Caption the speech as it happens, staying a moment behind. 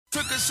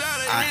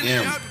I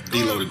am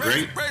D-Lo the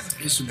Great.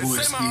 It's your boy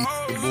Steve.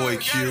 The boy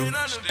Q. You know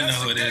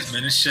who it is,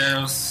 man. It's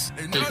Shells.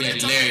 Big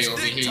Daddy Larry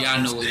over here.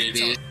 Y'all know what it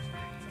is.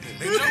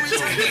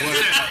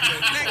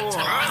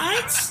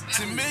 What?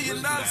 $10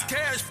 million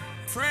cash,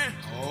 friend.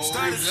 Hold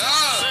up.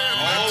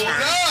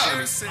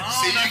 See, you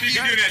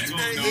can do that to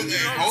him,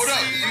 though. Hold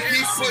up.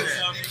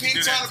 You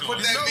keep trying to put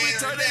that man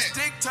in that.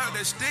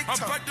 Stick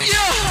talk.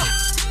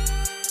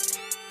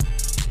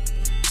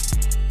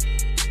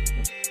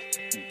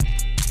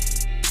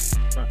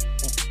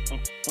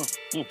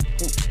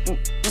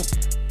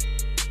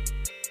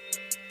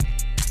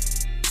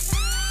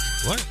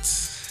 What?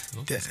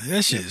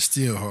 That shit is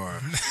still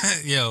hard.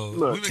 Yo,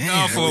 Look, we've been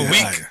gone for a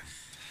week. Like,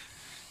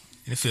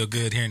 It feel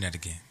good hearing that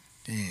again.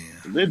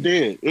 damn. It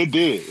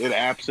did. It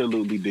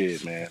absolutely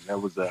did, man. That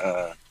was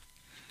a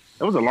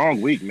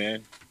long week,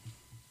 man.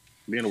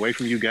 Being away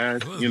from you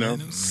guys, It was, you know,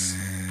 man, it was-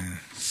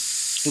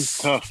 it was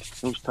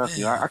tough. It was tough. Yeah.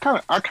 You know,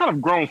 I kind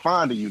of grown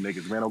fond of you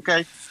niggas, man.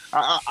 Okay,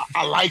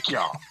 I like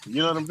y'all.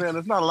 You know what I'm saying?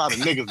 There's not a lot of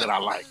niggas that I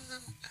like.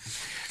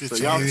 So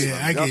y'all,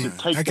 I y'all can should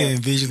take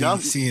visually y'all-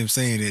 see him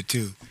saying that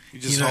too. You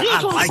You know,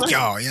 home- I like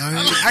y'all. You know what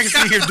I mean? I can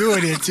see him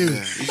doing that too.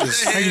 you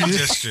just, Hand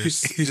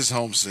gestures. you just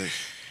homesick.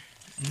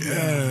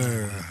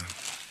 Yeah.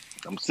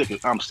 I'm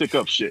sick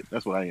of shit.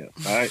 That's what I am.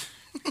 All right.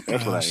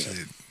 That's what I am.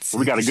 Shit. Well,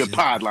 we got a good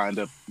pod lined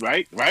up,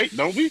 right? Right?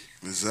 Don't we?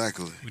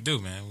 Exactly. We do,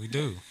 man. We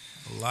do.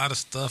 A lot of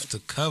stuff to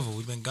cover.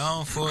 We've been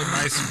gone for a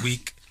nice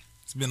week.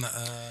 It's been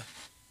a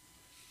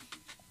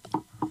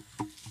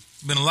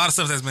lot of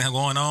stuff that's been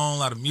going on. A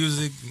lot of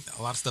music.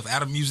 A lot of stuff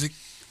out of music.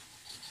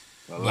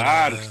 A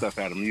lot of stuff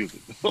out of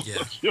music.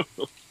 Yeah.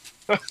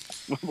 But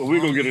we're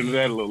gonna get into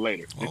that a little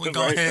later. Well, we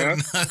go Right, ahead.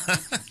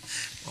 huh?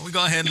 We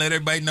go ahead and let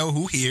everybody know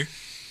who here.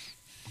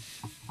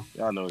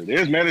 Y'all know what it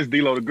is, man. It's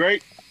D-Lo the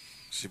Great.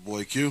 It's your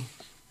boy Q.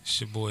 It's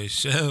your boy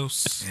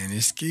Shells. And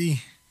it's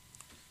ski.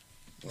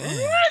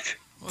 Man.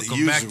 Welcome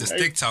The back to usual.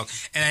 Stick Talk.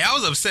 And I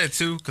was upset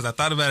too because I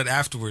thought about it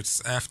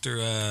afterwards.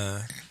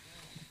 After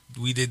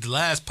we did the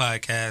last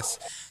podcast,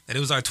 that it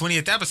was our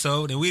 20th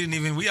episode, and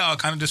we all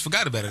kind of just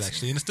forgot about it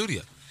actually in the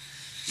studio.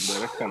 But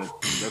that's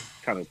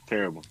kind of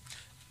terrible.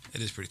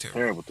 It is pretty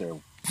terrible.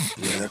 Terrible.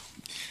 Yeah,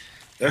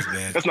 That's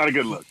bad. that's not a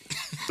good look.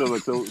 So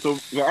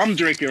I'm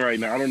drinking right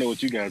now. I don't know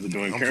what you guys are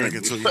doing I'm currently.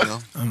 drinking too, you know.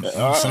 I'm All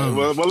right, something.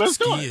 well, let's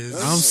do Ski it.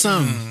 is- I'm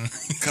something.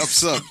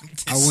 Cups up.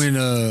 I went.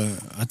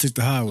 I took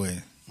the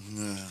highway,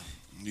 Yeah.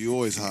 You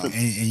always hot. and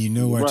you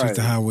know where I took Right.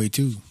 the highway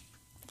too.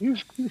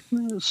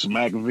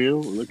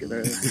 Smackville. Look at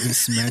that.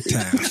 Smack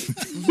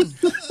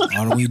Town.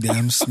 All the way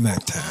down to Smack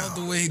All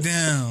Town. the way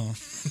down.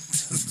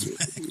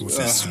 With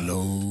that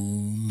slow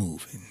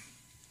moving.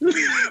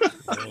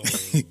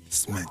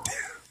 Smack Town.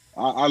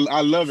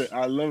 I love it.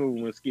 I love it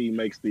when Ski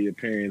makes the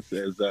appearance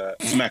as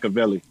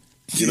Machiavelli.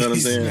 You know what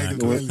I'm saying? I'm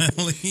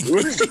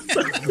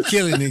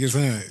killing niggas,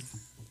 huh?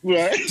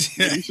 Right.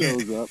 He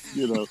shows up.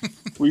 You know,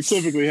 we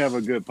typically have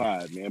a good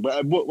pod, man.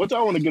 But what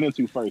y'all want to get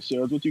into first,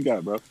 Shells? What you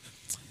got, bro?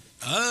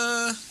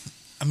 I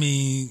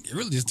mean, it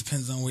really just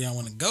depends on where y'all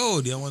want to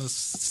go. Do y'all want to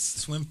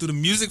swim through the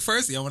music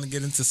first? Do y'all want to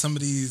get into some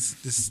of this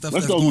stuff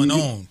Let's that's go going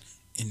music. on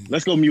in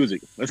Let's go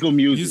music.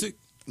 music?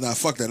 Nah,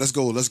 fuck that. Let's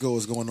go. What's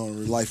going on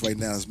in life right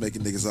now is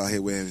making niggas out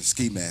here wearing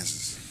ski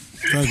masks.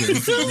 Fuck it.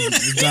 Let's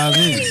dive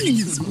in.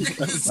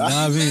 Let's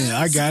dive in.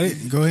 I got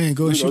it. Go ahead and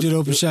go shoot it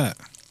open shot.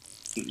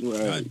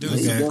 Right. Dude,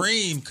 Okay.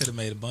 Supreme could have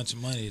made a bunch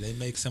of money. They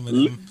make some of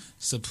them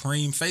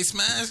Supreme face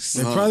masks.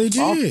 They probably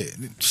did.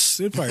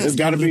 It probably It's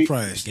got to be.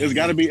 price. It's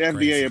got to be Crazy.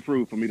 FDA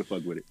approved for me to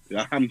fuck with it.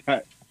 I'm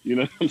not. You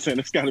know what I'm saying?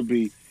 It's got to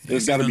be.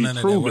 It's got to be None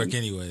of that work proven.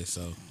 anyway,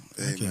 so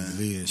Hey, can't man.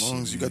 believe As that long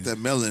shit, as you got that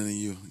melanin in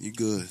you, you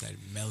good. that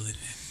melody.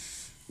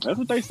 That's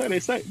what they say.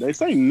 They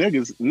say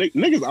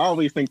niggas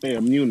always think they're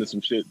immune to some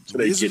shit. So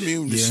they He's get it.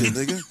 immune to Yeah. shit,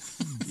 nigga.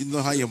 You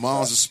know how your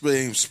moms are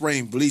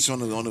spraying bleach on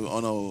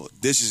the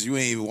dishes. You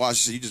ain't even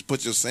wash it. You just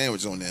put your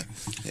sandwich on there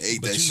and ate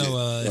But that you shit.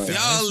 know, if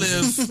y'all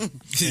live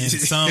in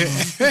some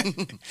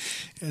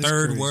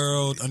third crazy.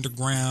 world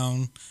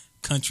underground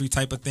country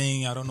type of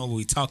thing, I don't know what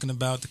we're talking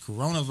about. The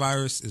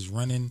coronavirus is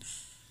running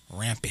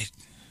rampant.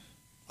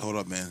 Hold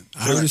up, man. I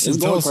heard this in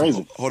It's going Tulsa.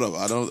 crazy. Hold up.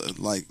 I don't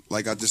like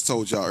I just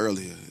told y'all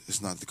earlier.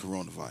 It's not the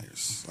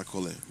coronavirus. I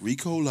call it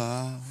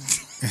Ricola.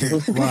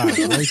 Why? Why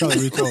you call it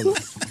Ricola?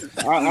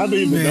 I didn't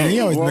even know. Man, he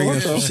always Well, making what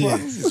up the some fuck?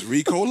 shit. It's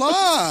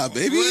Ricola,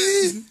 baby.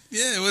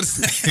 Yeah, what's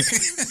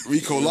that?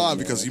 Ricola,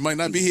 because you might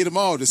not be here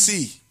tomorrow to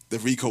see the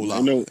Ricola.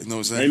 Ain't no, You know what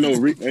I'm saying?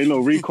 ain't no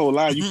Rico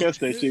lie. You catch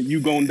that shit,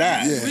 you gonna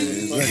die.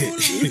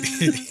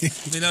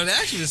 You know, they're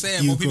actually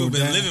saying You more people go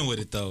been down. living with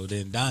it though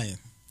than dying.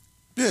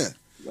 Yeah.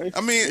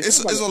 I mean,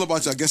 it's all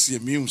about, I guess, the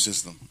immune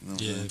system. You know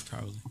what I'm Yeah, saying?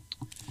 probably.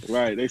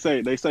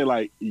 Right. They say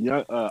like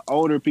young,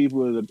 older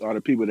people are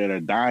the people that are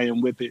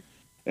dying with it,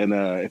 and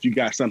if you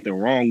got something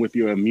wrong with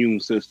your immune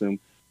system,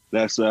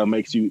 that's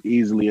makes you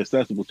easily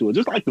accessible to it.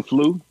 Just like the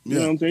flu. You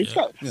know what I'm saying?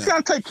 You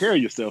gotta take care of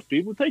yourself,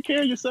 people. Take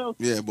care of yourself.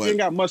 Yeah, You but ain't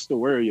got much to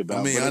worry about.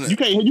 I mean, But I- you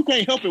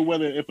can't help it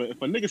whether if a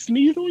nigga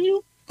sneeze on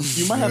you,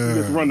 you might have to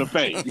just run the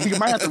fade. You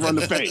might have to run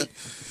the fade.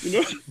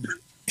 You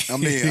know? I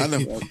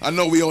mean, I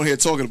know we on here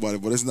talking about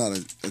it, but it's not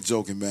a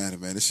joking matter,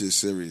 man. This shit's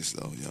serious,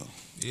 though, yo.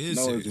 It is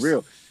No, serious. it's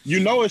real. You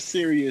know it's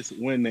serious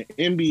when the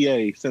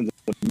NBA sends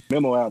a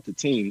memo out to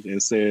teams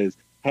and says,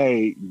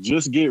 hey,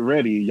 just get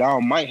ready.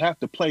 Y'all might have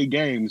to play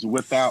games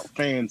without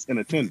fans in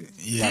attendance.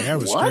 Yeah, Like, that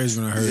was what?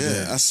 crazy when I heard Yeah,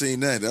 that. I seen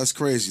that. That's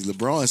crazy.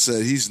 LeBron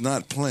said he's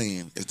not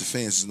playing if the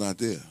fans is not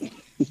there.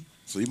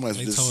 So he might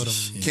They just told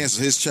him,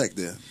 cancel his check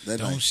there. That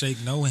don't night. shake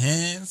no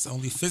hands,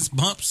 only fist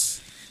bumps,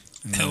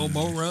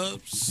 elbow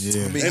rubs.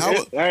 Yeah. I mean,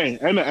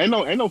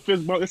 how Ain't no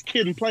fist bump. It's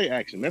kid and play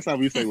action. That's how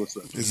we say what's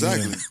up.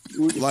 exactly?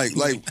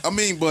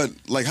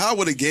 Like, how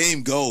would a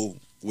game go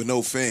with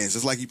no fans?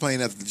 It's like you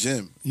playing at the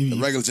gym, the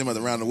regular gym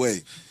around the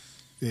way.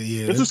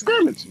 Yeah, It's a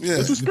scrimmage. Yeah.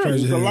 It's a the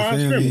scrimmage. It's a live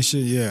family and scrimmage.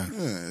 shit, yeah.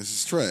 Yeah, it's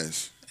just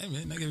trash. Hey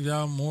man, that gives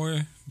y'all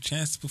more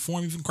chance to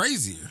perform even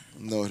crazier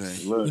No, it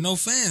ain't. Look, with no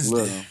fans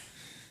look, there.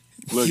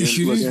 look,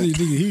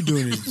 He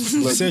doing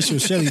his sexual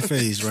Shelly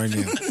phase right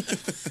now.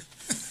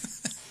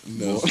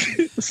 No.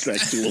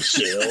 sexual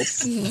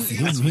shells.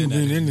 He's been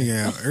in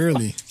there out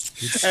early.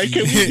 Hey,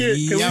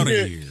 He out of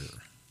here.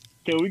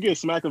 Can we get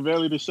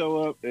Smackavelli to show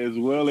up as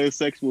well as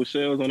sexual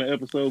shells on the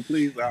episode,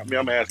 please?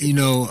 I'm asking. You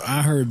know,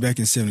 I heard back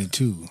in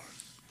 '72, them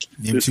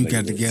This two nigga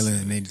got is- together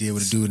and they did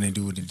what they do and they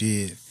do what they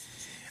did.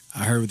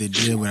 I heard what they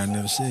did, but I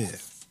never said.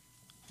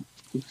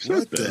 Shut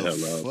What the the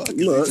hell up. fuck?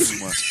 Look,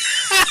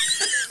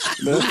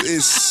 Luke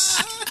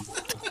is.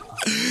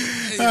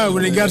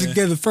 When they got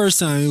together the first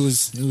time, it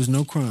was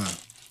no crime.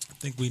 I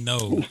think we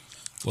know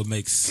what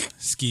makes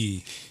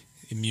Ski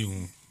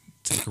immune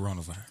to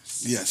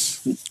coronavirus.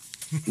 Yes.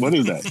 what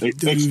is that?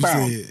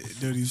 Expound.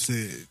 Don't you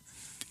said.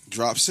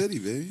 Drop City,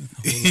 baby.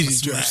 He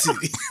just dropped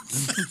City.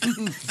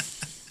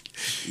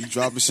 He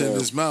dropping shit in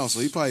his mouth,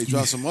 so he probably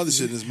dropped some other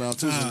shit in his mouth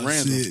too, some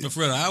random. shit. But for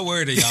real, I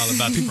worried y'all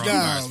about the Nah,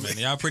 coronavirus, man.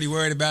 Y'all pretty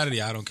worried about it?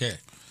 Y'all don't care.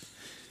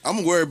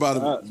 I'm worried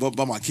about it,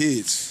 about my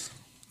kids.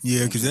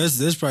 Yeah, because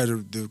that's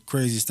probably the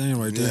craziest thing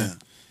right Yeah. there.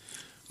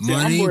 See,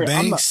 I'm Money, worried-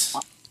 banks.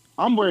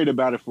 I'm worried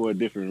about it for a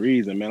different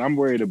reason, man. I'm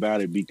worried about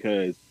it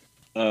because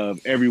of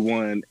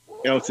everyone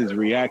else's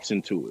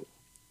reaction to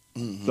it.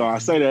 Mm-hmm. So I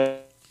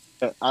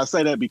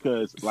say that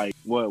because like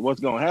what's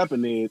gonna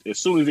happen is as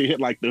soon as it hit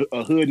like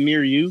a hood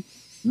near you,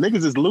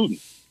 niggas is looting.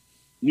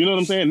 You know what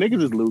I'm saying?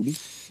 Niggas is looting.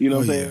 You know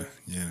what I'm saying?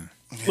 Yeah.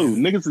 Loot.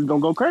 Niggas is gonna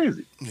go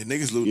crazy. Yeah,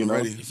 niggas looting You know,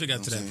 already. if it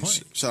got to You know that what I'm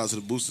saying? point. Shout out to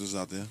the boosters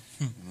out there.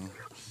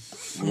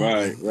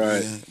 Right.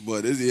 Yeah,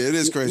 but it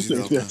is crazy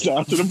though. Man. Shout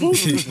out to the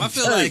boosters. I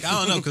feel like, I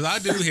don't know, because I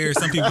do hear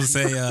some people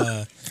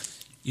say,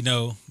 you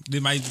know,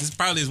 this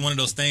probably is one of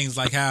those things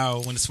like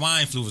how when the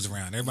swine flu was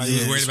around, everybody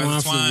was Yeah, worried about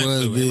the swine swine flu was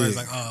flu. big. Everybody's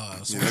like, oh,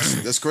 Yeah,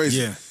 swine. that's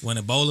crazy. Yeah. When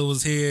Ebola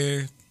was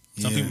here,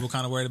 some Yeah. people were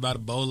kind of worried about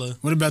Ebola.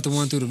 What about the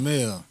one through the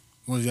mail?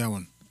 What was that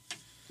one?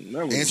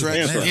 That was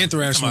Anthrax. The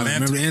anthrax Come on, one.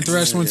 Remember the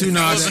anthrax one too?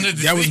 No, That wasn't a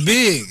that was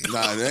big.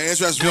 Nah, the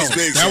anthrax was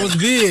big. That was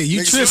big.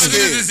 You Niggas tripping? was It's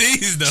scared. a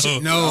disease, though.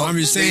 No, I'm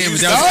just saying. Niggas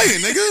was But dying,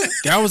 nigga.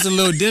 that was a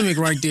little demic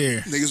right there.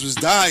 Niggas was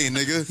dying,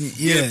 nigga.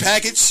 Yeah. Get a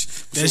package,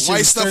 That shit some white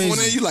was stuff on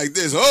crazy. there. You like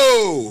this?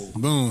 Oh,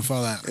 Boom,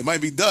 fall out. it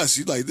might be dust.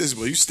 You like this,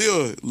 but you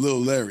still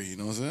little Larry. You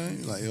know what I'm saying?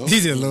 You like, oh,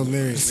 He's a little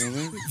Larry. you know what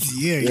I mean?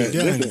 Yeah, Yeah,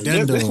 you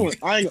done. this one,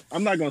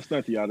 I'm not gonna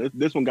stunt to y'all.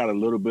 This one got a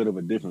little bit of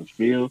a different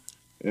feel,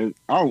 and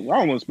I don't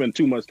want to spend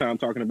too much time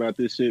talking about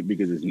this shit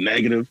because it's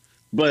negative.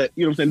 But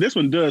you know what I'm saying. This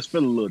one does feel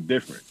a little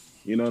different.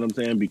 You know what I'm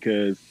saying?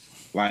 Because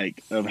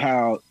like of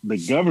how the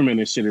government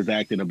and shit is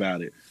acting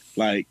about it.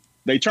 Like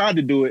they tried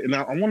to do it, and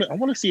I want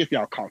to see if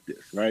y'all caught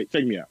this. Right?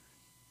 Check me out.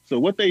 So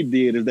what they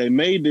did is they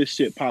made this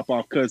shit pop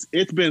off because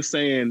it's been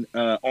saying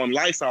on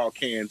Lysol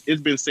cans,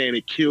 it's been saying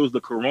it kills the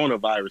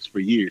coronavirus for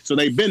years. So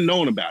they've been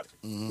known about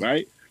it,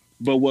 right?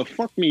 But what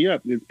fucked me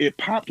up is it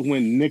popped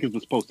when niggas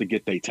was supposed to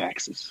get their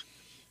taxes.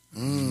 Do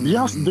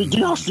y'all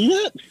see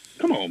that?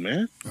 Come on,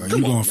 man. Oh,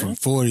 you going from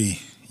 40?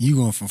 You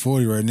going from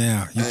 40 right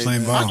now? You Hey,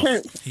 playing man. ball? He I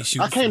came to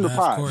shoots from half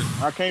pod. court.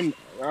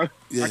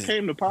 Yeah. I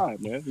came to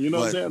pod, man. You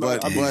know what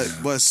I'm saying?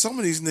 But some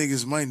of these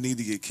niggas might need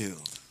to get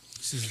killed.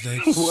 This is the-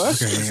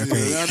 What?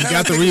 Okay. Yeah, He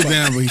got the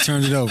rebound, but he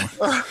turned it over.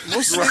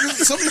 Most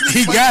niggas, some of these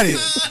He niggas got might-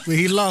 it, but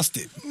he lost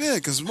it. Yeah,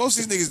 because most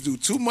of these niggas do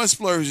too much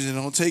splurging and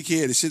don't take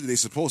care of the shit that they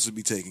supposed to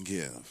be taking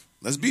care of.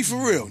 Let's be for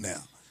real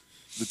now.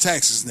 The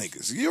taxes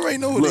niggas. You already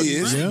know what Look, it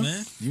is. Yeah,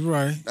 man. you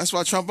right. That's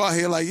why Trump out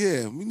here like,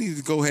 yeah, we need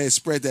to go ahead and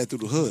spread that through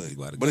the hood. You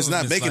gotta But it's go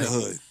not if making it's the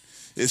like- hood.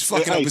 It's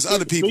fucking Hey, up his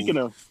other people. Speaking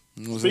of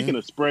You know what I'm saying?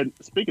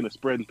 speaking of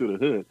spreading through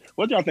the hood,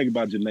 what y'all think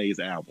about Janae's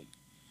album?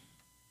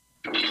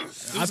 I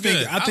good.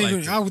 think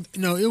liked I would,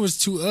 no, it was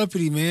too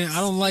uppity, man.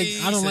 I don't like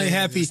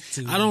happy. it's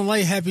too- I don't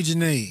like happy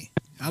Janae.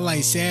 I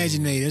like sad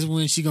Janae. That's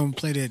when she gonna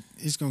play that.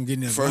 It's gonna get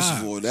in that First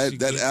vibe. of all, She that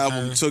getting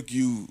album her- took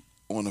you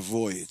on a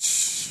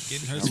voyage.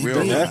 Getting her A some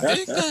real big ride.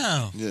 dick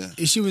now. Yeah.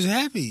 And she was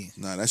happy.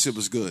 Nah, that shit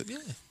was good. Yeah.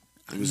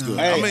 It was No. good.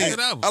 Hey, I mean, good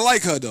album. I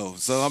like her though.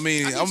 So I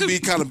mean, I do I'm gonna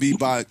be too.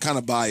 kind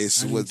of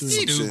biased I do with too. some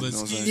You do, shit. You know but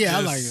what I'm saying? Yeah,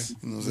 I Just- like her. You know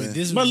what I'm But saying?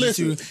 this But was just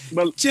listen, too,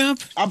 but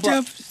jump, I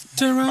brought-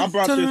 turn around. I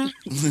brought turn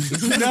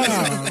this- around.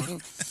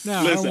 No,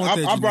 I don't listen,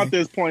 want that. I brought Janae.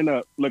 this point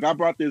up. Look, I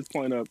brought this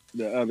point up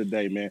the other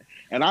day, man,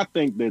 and I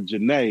think that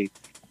Janae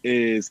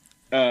is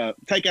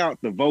take out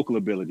the vocal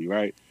ability,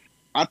 right?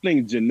 I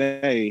think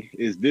Janae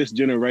is this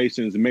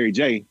generation's Mary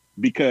J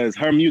because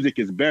her music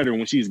is better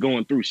when she's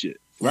going through shit,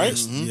 right?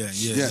 Mhm. Yeah,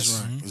 Yes,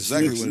 that's right.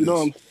 exactly what You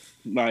know, it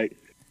is. like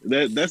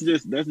that's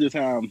just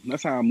how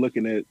I'm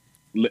looking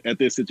at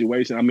this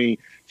situation. I mean,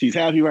 she's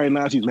happy right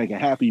now. She's making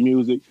happy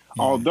music,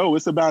 although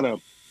it's about a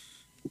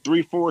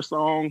 3-4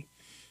 song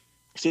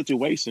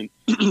situation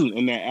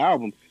in that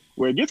album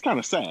where it gets kind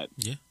of sad.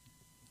 Yeah.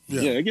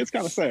 Yeah, it gets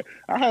kind of sad.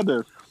 I had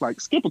to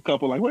like skip a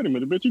couple. Like, wait a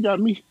minute, bitch, you got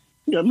me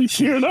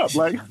tearing up.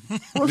 Like,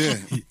 Yeah,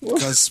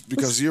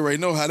 because you already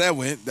know how that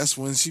went. That's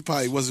when she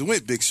probably wasn't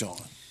with Big Sean.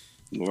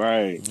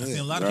 right. I seen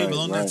a lot of Right, people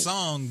on right. that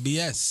song,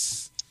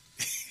 BS,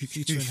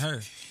 featuring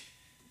her.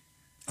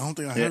 I don't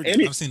think I Yeah, heard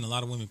any- it. I've seen a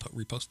lot of women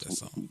repost that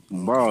song.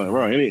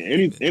 Bro,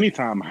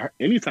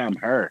 anytime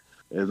her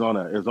is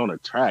on a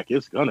track,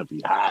 it's gonna be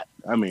hot.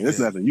 I mean, there's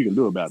Yeah. nothing you can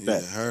do about Yeah,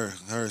 that.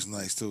 her is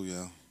nice too,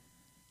 yo.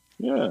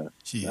 Yeah,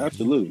 She-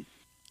 absolutely.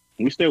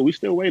 We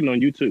still waiting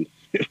on you too.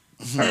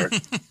 Her.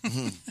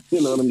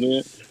 You know what I'm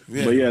saying?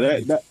 Yeah. But yeah,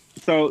 that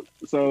so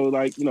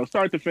like, you know,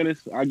 start to finish,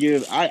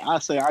 I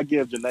say I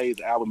give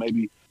Janae's album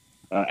maybe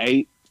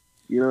 8.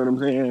 You know what I'm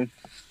saying?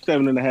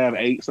 7.5,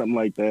 8, something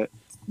like that.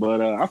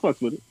 But I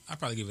fucks with it. I'd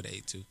probably give it an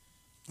 8 too.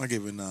 I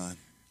give it 9.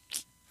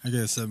 I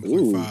get a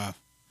 7.5.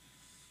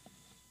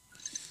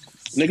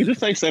 Nigga, just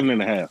say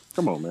 7.5.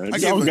 Come on, man. I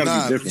You give always it gotta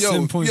 9. be different. Yo,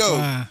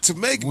 7.5. to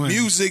make One.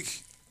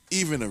 music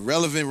even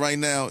irrelevant right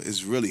now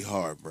is really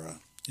hard, bro.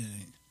 Yeah.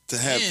 To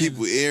have And,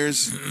 people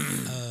ears.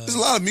 There's a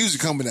lot of music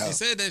coming They out.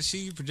 said that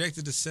she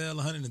projected to sell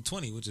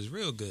 120, which is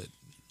real good.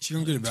 She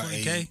gonna get about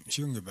 20K? 8.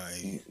 She gonna get about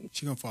 8.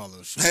 She gonna follow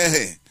the shit.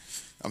 Hey,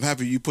 I'm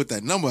happy you put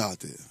that number out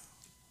there.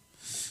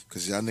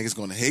 Because y'all niggas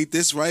gonna hate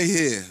this right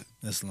here.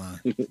 That's line.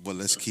 But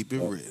let's keep it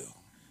real.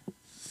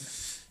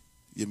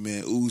 Your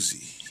man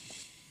Uzi.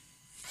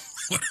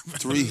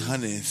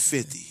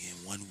 350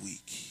 in 1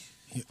 week.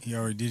 He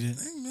already did it.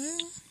 Hey, man.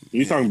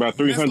 You talking about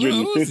That's Lil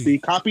 350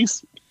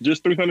 copies?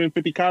 Just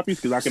 350 copies?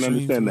 Because I can Stream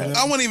understand for that.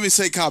 I wouldn't even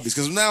say copies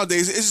because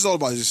nowadays it's just all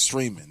about just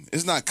streaming.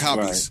 It's not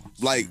copies.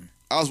 Like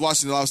I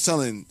was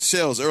telling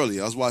Shells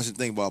earlier. I was watching a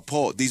thing about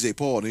DJ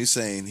Paul, and he's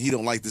saying he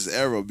don't like this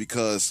era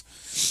because,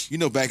 you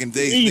know, back in the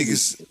days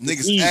Easy. niggas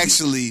Easy.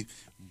 actually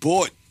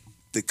bought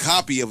the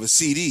copy of a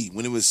CD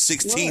when it was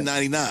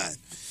 $16.99.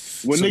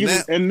 When So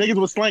niggas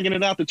was slanging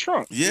it out the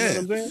trunk. Yeah. You know what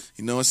I'm saying?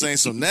 You know what I'm saying?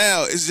 So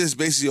now it's just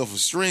basically off of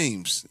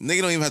streams.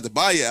 Nigga don't even have to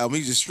buy your album.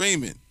 You just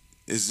stream it.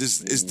 It's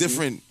just it's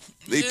different.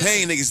 They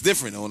paying niggas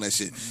different on that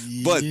shit.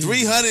 But Yeah.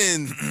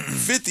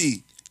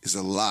 350 is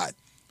a lot.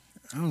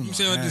 I don't know. You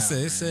see what how, it said?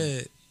 It man.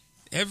 said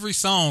every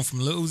song from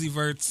Lil Uzi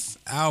Vert's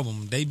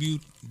album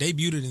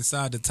debuted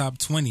inside the top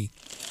 20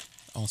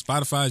 on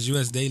Spotify's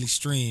US daily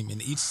stream,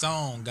 and each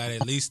song got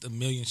at least 1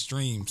 million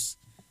streams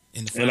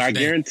in the first And I day.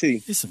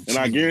 guarantee, It's some and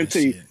I cheap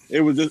guarantee shit.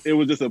 it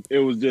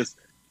was just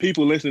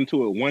people listening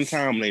to it one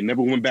time and they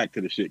never went back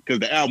to the shit because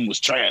the album was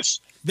trash.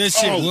 That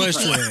shit Oh, was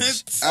what?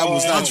 trash. Album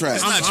was not trash.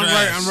 It's not I'm trash.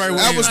 right- I'm right with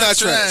That you. was not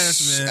It's not trash.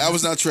 trash, man. That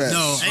was not trash. No,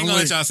 I ain't I'm gonna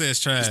let with- y'all say it's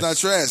trash. It's not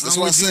trash. That's I'm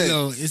what I with you, said.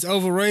 though. It's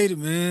overrated,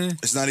 man.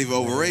 It's not even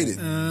overrated.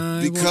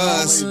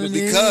 Because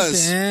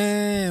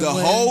The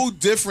whole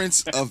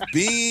difference of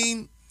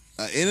being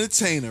an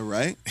entertainer,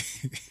 right,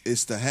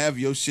 is to have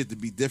your shit to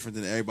be different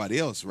than everybody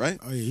else, right?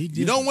 Oh, yeah, he did.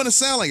 You don't want to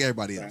sound like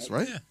everybody else,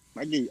 right? Yeah.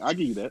 I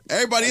give you that.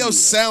 Everybody I give else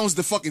you that. sounds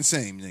the fucking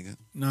same, nigga.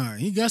 Nah,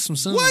 he got some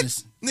sons. What?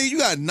 Nigga, you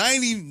got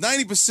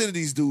 90% of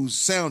these dudes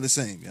sound the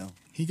same, yo.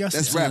 He got some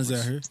That's sons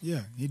rappers. out here.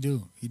 Yeah, he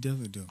do. He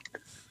definitely do.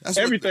 That's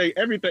what-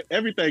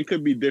 Everything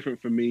could be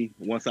different for me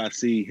once I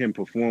see him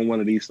perform one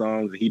of these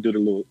songs and he do the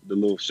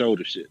little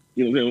shoulder shit.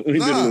 You know what I'm saying? When he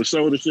did Nah. a little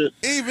shoulder shit.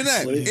 Even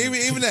that, Well,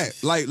 yeah. even that,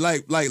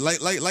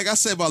 like I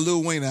said about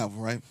Lil Wayne album,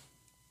 right?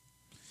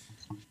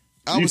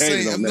 I You was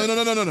hated saying, on no.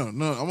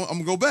 that. I'm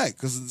gonna go back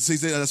because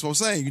that's what I'm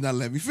saying. You're not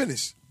letting me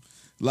finish.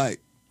 Like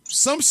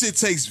some shit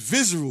takes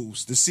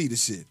visuals to see the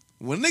shit.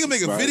 When a nigga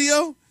make a Right.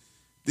 video,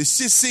 the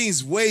shit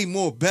seems way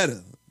more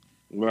better.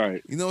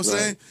 Right. You know what I'm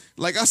Right. saying?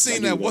 Like I seen I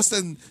that. do that. What's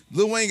that?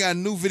 Lil Wayne got a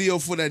new video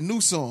for that new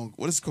song.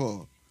 What is it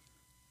called?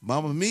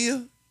 Mamma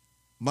Mia.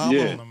 Mama.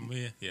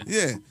 Yeah. Yeah.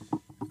 Yeah.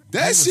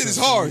 That shit is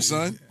hard,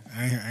 son.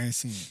 I ain't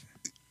seen it.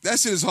 That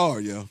shit is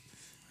hard, yo.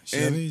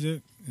 Shelly, is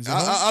it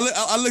hard?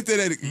 I looked at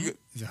it.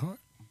 Is it hard?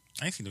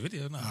 I ain't seen the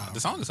video. No, the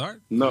song is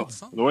hard. No, The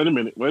song- wait a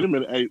minute.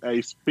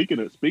 Hey, speaking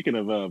of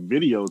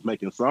videos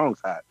making songs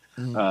hot,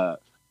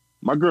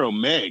 my girl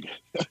Meg.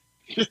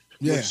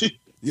 Yeah. She-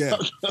 Yeah.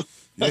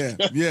 Yeah.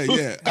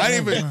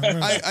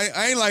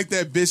 I ain't like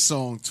that bitch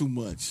song too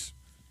much.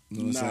 You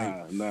know what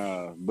I'm saying?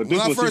 Nah. But When this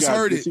I one she first got-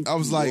 heard it, she- I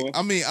was like,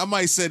 I mean, I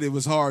might said it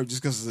was hard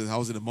just because I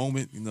was in the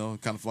moment, you know,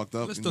 kind of fucked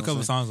up. Let's you do know a couple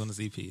what I'm songs on this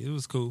EP. It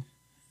was cool.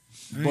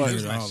 I ain't But- heard It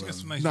was all nice. of She got them.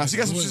 some nice Nah, she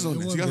got some It shit on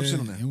there. She got some shit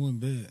on there. It wasn't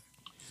bad.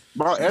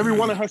 bro, every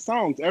one of her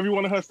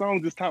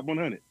songs is top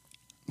 100.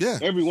 saying?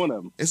 Yeah. Every one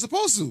of them. It's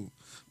supposed to.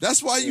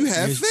 That's why you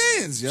have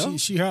fans, yo.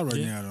 She hot right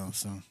Yeah. now though,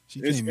 so she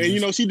And can't you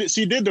miss. know,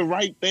 she did the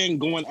right thing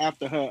going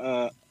after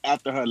her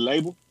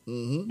label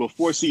Mm-hmm.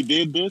 before she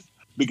did this.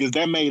 because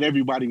that made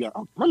everybody go,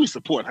 oh, let me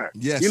support her.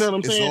 Yes, you know what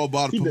I'm saying? It's all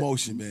about See,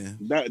 promotion, man.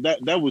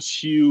 That was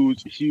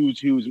huge.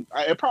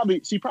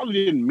 She probably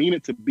didn't mean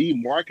it to be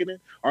marketing,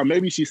 or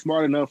maybe she's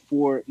smart enough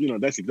for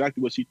that's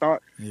exactly what she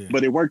thought. Yeah.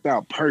 But it worked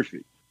out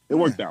perfect. It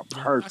worked out I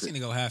perfect. seen it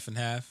go half and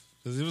half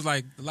because it was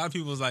like a lot of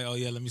people was like, "Oh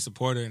yeah, let me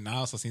support her," and I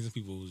also seen some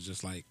people who was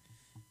just like,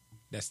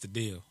 "That's the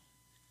deal."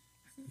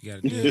 You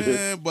got to do that.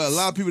 Yeah, but a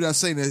lot of people that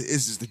saying that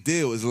it's just the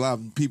deal is a lot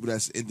of people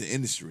that's in the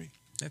industry.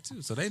 That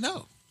too, so they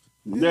know.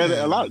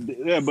 Yeah, a lot.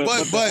 Yeah, but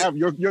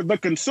the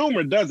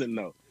consumer doesn't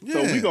know.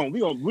 So Yeah.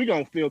 we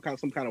gonna feel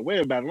some kind of way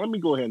about it. Let me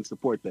go ahead and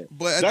support that.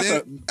 But at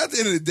the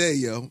end of the day,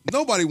 yo,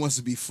 nobody wants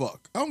to be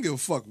fucked. I don't give a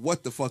fuck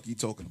what the fuck you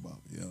talking about,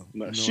 yo.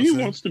 No, You know she what I'm saying?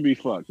 wants to be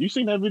fucked. You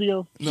seen that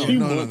video? No. She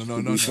wants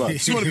to be fucked.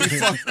 She want to be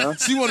fucked. Huh?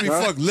 She want to be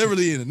Huh? fucked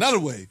literally in another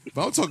way.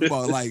 But I'm talking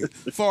about like,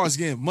 as far as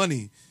getting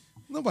money,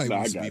 nobody Nah,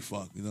 wants I to be got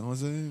fucked. You know what I'm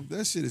saying?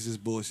 That shit is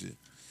just bullshit.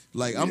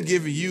 Like I'm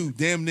giving you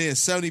damn near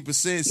 70%,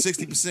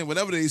 60%,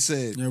 whatever they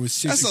said. Yeah, it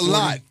was That's a 60-40.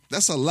 lot.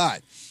 That's a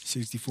lot.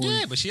 60-40.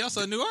 Yeah, but she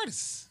also a new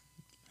artist.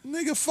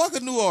 Nigga, fuck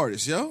a new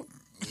artist, yo.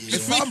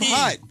 If I'm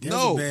hot, That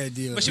no. was a bad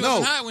deal. But she No.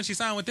 wasn't hot when she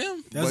signed with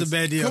them. That was a But-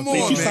 bad deal. come on,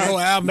 Think you man. saw the whole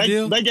album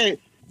deal? They gave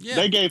Yeah.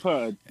 they gave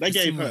her That's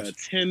too a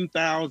much.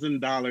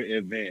 $10,000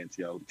 advance,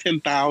 yo.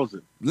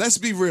 10,000. Let's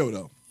be real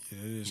though. Yeah,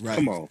 it is. Right.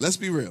 Come on. Let's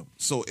be real.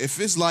 So if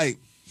it's like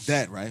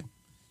that, right?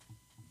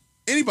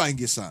 Anybody can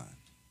get signed.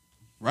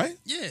 Right?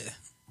 Yeah.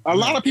 A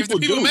lot of If the people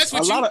people do. mess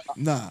with a lot you- of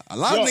Nah. A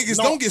lot of No, niggas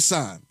no. don't get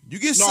signed. You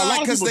get No, a lot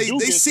signed of because people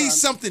they do get see signed.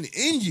 something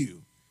in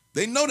you.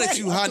 They know that Right,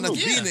 you hot enough to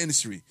be absolutely. in the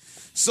industry.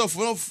 So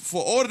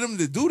for all of them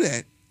to do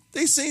that,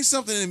 they seen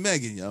something in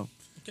Megan, yo.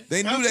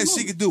 They knew that she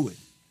Absolutely. could do it.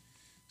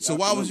 So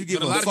why would you give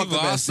But a a lot of fuck people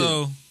up that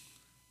also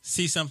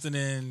see something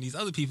in these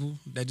other people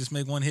that just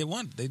make one hit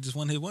wonder. They just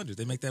one hit wonders.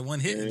 They make that one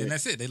hit, and then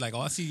that's it. They like,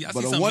 oh, I see But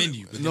something a one, in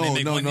you. But then no, they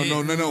make no, one no, hit.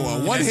 no, no, no. A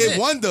And one that's hit it.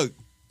 wonder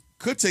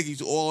could take you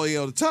to all the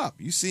way to the top.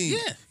 You seen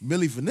Yeah.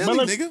 Milli But Vanilli,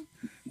 let- nigga?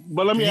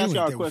 But let me Damn, ask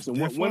y'all a that- question.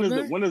 that When is far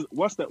the back? when is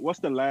what's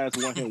the last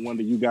one hit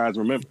wonder you guys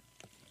remember?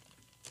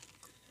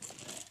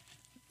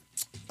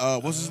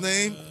 What's his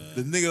name?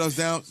 The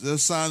nigga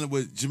that's signed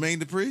with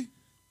Jermaine Dupri?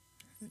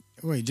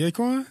 Wait,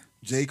 Jaquan?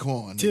 Jay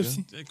Quan, nigga.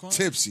 Tipsy? Jaquan?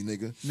 Tipsy,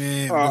 nigga.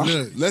 Man, Uh, but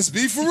look, Let's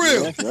be for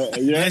real.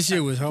 Yeah, that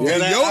shit was hard. Yeah, In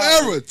that-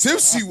 your era,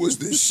 Tipsy was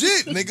the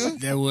shit, nigga.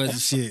 That was the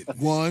shit.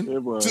 One,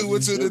 It was. two,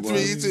 to the It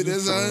three, was. to the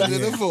sun, to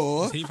the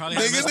four. He probably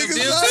had Nigga, messed up niggas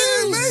deals,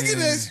 started too. making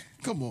Yeah. that.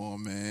 Come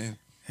on, man.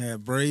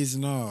 Had braids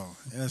and all.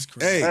 That's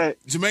crazy. Hey, Hey,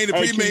 Jermaine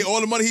Dupri hey, made Keith.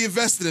 all the money he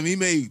invested in. He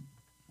made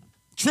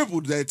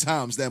triple that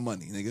times that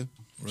money, nigga.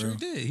 Sure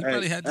did. He Hey,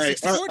 probably had the hey,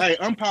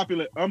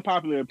 60-40.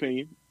 unpopular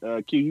opinion.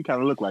 Q, you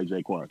kind of look like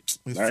Jaquan.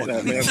 It's All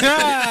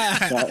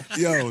fucking- right,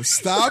 Yo,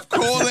 stop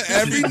calling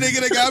every nigga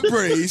that got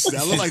praise.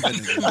 I look like that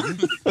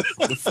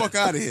nigga. The fuck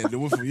out of here. They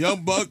went from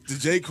Young Buck to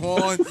Jay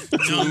Quan to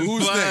Young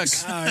who's Buck.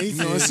 next? Ah, he You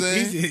know what I'm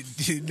said- saying?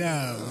 he said,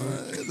 nah,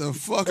 Get the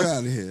fuck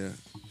out of here.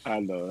 I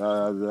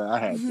know. I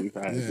had to.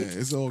 Yeah,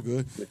 it's all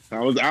good. I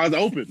was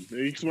open.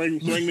 He swing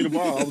me the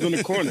ball. I was in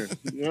the corner.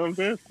 You know what I'm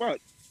saying? Fuck.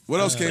 What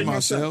else came out,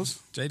 myself. Shells?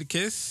 Jada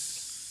Kiss.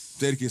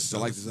 Jadakiss, I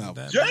like this album.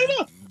 That-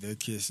 Jada. that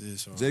kiss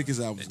is hard. Jadakiss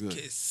album was That good.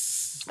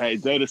 Kiss. Hey,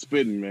 Jada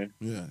spitting, man.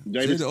 Yeah.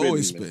 Jada Jada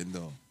always spitting,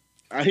 spitting,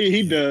 though.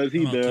 He does. He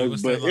Come on, Q, does.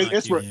 what's But that line,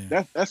 it's Q?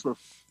 for that's for.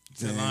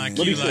 It's the line Damn. Q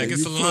What he like. say?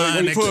 It's the You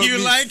line that put Q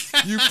me- like.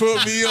 You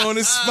put me on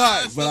the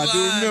spot, It's but I the do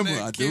line remember.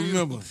 that I do Q-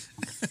 remember.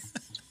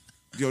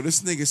 Yo,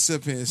 this nigga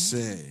sip here and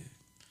said,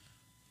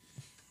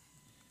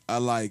 I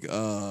like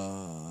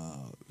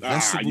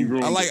vegetable. you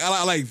ruined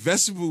I like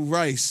vegetable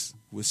rice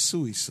with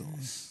soy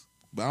sauce,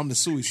 but I'm the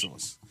soy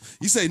sauce.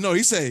 He said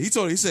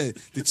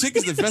the chick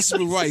is the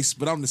vegetable rice,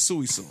 but I'm the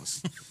soy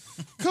sauce.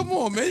 Come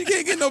on, man, you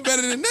can't get no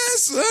better than that,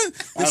 son.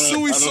 The I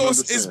soy don't sauce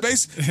is understand.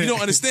 based. You don't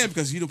understand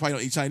because you probably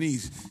don't eat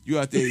Chinese. You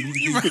out there,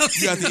 you out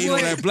there eating all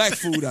that black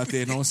food out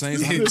there. You know what I'm saying?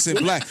 It's 100%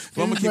 black.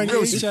 But I'm gonna keep Everybody real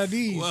ate with you.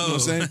 Chinese. You know what I'm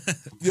saying?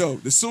 Yo,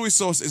 the soy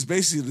sauce is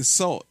basically the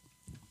salt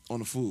on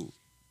the food.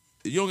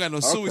 If you don't got no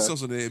soy Okay.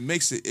 sauce on it,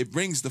 it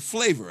brings the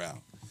flavor out.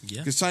 Yeah.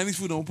 Because Chinese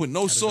food don't put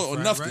no Out of salt the or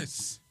fried nothing.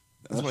 rice.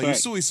 That's why That's you fact.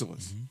 soy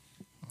sauce.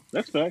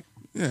 That's fact.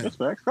 Yeah. That's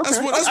fact. That's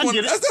Okay, one. That's I one.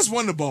 get it. That's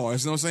one of the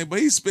bars. You know what I'm saying? But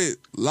he spit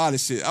a lot of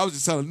shit. I was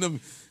just telling them.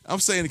 I'm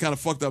saying it kind of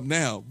fucked up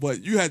now,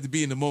 but you had to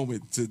be in the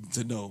moment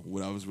to know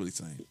what I was really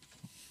saying.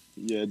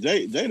 Yeah,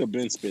 Jada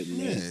been spitting,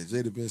 Yeah, man.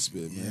 Jada been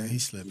spit, Yeah, man. he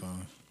slept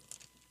on.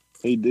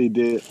 He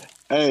did.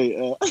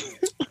 Hey,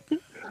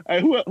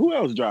 hey, who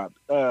else dropped?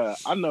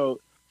 I know.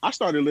 I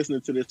started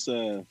listening to this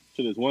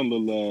one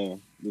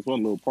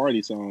little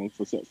party song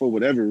for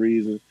whatever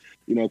reason,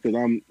 because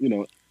I'm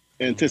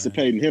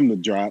anticipating him to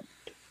drop.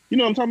 You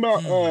know what I'm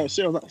talking about?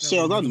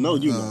 Shells, I know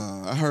you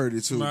know. I heard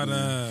it too. About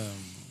man.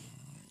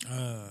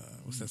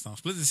 what's that song?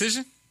 Split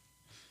Decision.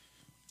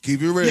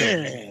 Keep it real.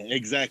 Yeah,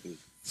 exactly.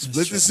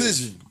 Split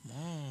decision.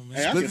 Oh man.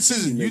 Hey, I Split can see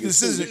decision. You niggas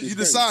decision. too. You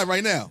decide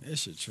right now. That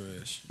shit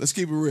trash. Let's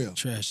keep it real.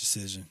 Trash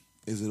decision.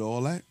 Is it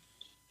all that?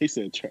 He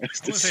said trash. I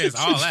wouldn't say it's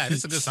all that.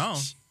 It's a good song.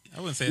 I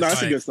wouldn't say No, it's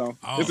it's a like good song.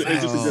 all It's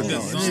that. just a good Oh,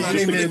 song. it's not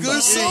Yeah, even a man, good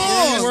but-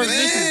 song, It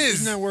man. is.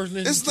 It's not worth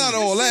listening. It's to. not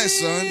all that,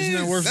 son. It's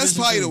not worth That's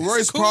listening probably to. the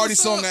worst Cool party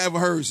song. song I ever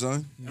heard,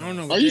 son. I don't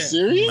know. Are About you that.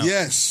 serious?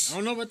 Yes. I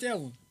don't know about that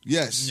one.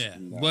 Yes. Yeah.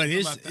 But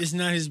it's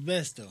not his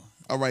best though.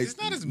 All right. It's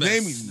not his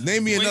Name best.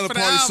 name me Wait another for the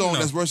party album, song though.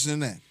 that's worse than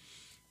that.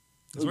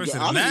 It's worse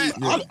than I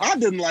that. I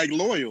didn't like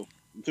Loyal,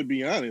 to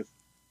be honest.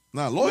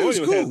 Nah, Loyal's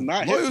Loyal has cool.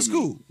 not Loyal's hit me.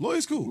 cool.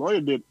 Loyal's cool.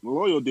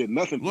 Loyal did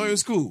nothing. for me.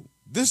 Loyal's cool.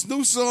 This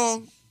new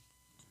song,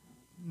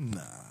 nah,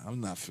 I'm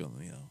not feeling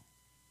it, yo.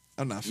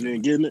 I'm not You feeling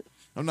ain't it. getting it.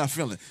 I'm not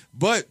feeling it.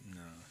 But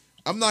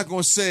I'm not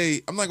gonna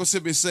sit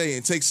here and say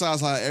and take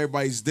sides how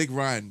everybody's dick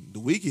riding The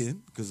Weeknd,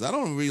 because I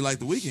don't really like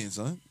The Weeknd,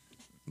 son.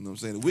 You know what I'm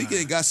saying? The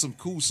Weeknd got some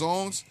cool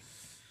songs.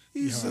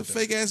 He's a hard, though.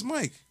 fake ass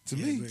Mike to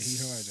Yeah, me. but he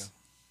hard though.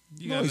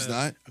 You No, he's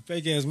not. A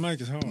fake ass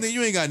mic is hard. Nigga,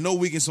 you ain't got no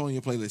Weeknd song on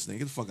your playlist, nigga.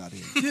 Get the fuck out of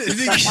here.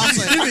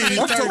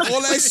 I took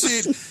all that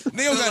shit. Nigga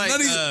don't got like,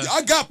 none of these.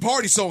 I got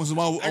party songs on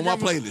my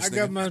playlist. I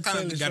got nigga. my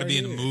Kind playlist of got to right be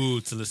in here. the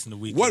mood to listen to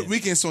Weeknd. What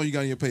Weeknd song you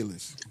got on your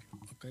playlist?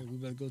 Okay, we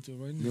better go to it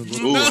right now.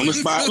 Ooh, on the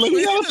spot. Look,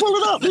 you gotta pull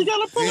it up. You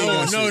gotta pull it Yeah,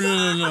 up.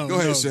 No. Go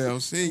ahead, no.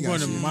 Shells. He ain't I'm got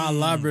going to shit. my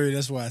library.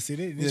 That's why I see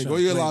that. Yeah, go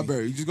to your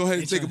library. You just go ahead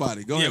and think about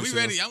it. Go Yeah, ahead. we Shells.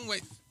 ready. I'm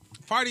wait.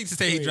 Party to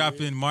say he drop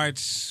in March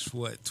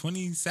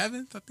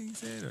 27th, I think he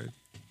said, or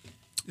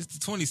it's the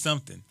 20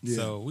 something. Yeah.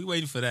 So we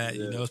waiting for that.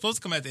 You know, it's supposed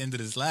to come at the end of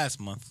this last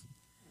month,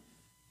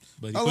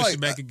 but he I pushed like it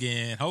back that.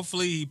 again.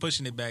 Hopefully, he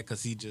pushing it back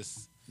because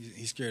He's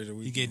scared of the he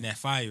weekend. getting that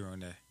fire on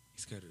there.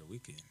 He's scared of the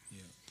Weeknd.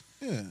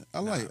 Yeah, I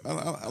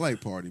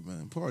like Party,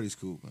 man. Party's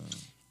cool, man.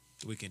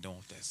 The Weeknd don't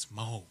want that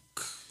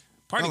smoke.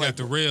 Party I like got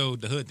the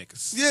hood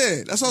niggas.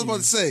 Yeah, that's what I was about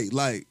to say.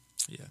 Like,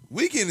 Yeah.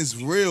 Weeknd is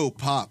real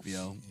pop,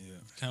 yo.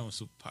 Kind of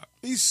super pop.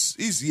 He's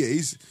the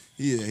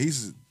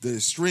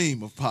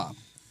stream of pop.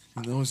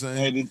 You know what I'm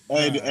saying?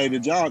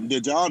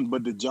 Did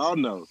y'all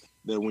know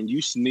that when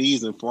you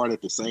sneeze and fart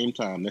at the same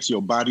time, that's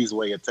your body's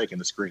way of taking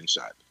a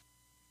screenshot?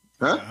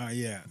 Huh?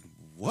 Yeah.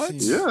 What?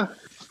 Yeah.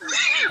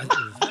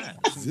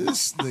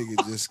 This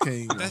nigga just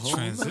came. That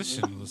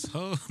transition was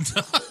hold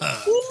up.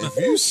 If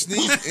you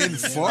sneeze and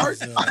fart,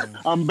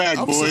 I'm back,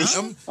 boys.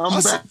 I'm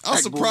back. I'm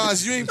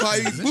surprised you ain't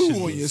probably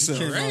boo on yourself.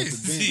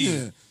 Crazy.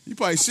 Yeah. You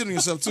probably shit on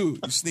yourself too.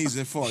 You sneeze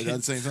and fart at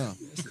the same time.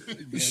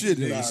 You shit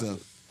on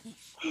yourself.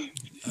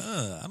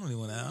 I don't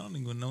even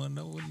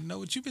know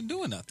what you've been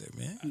doing out there,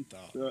 man.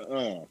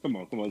 Come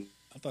on.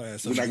 I thought it had We're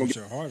something not to do gonna with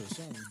your heart or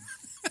something.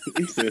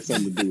 He said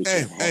something to do with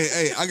your heart.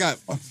 Hey,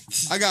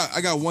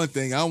 I got one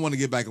thing. I don't want to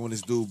get back on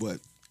this dude, but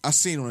I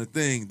seen on a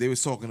thing they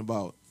was talking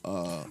about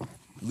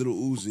Little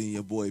Uzi and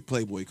your boy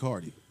Playboy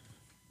Cardi.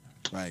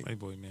 Right.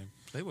 Playboy, man.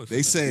 Playboy.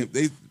 They say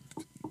they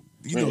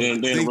They're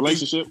in a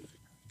relationship.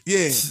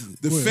 Yeah,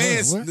 the Wait,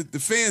 fans, what? the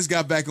fans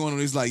got back on him.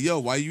 He's like, "Yo,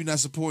 why you not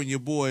supporting your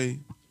boy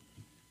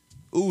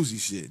Uzi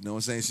shit?" You know what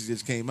I'm saying? She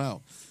just came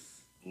out,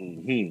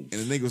 Mm-hmm. and the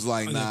nigga was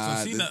like, Oh,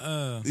 yeah,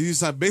 "Nah." He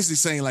was like basically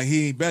saying like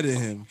he ain't better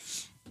than him,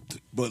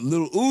 but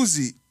Lil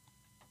Uzi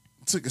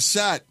took a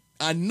shot.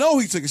 I know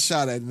he took a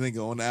shot at the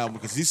nigga on the album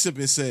because he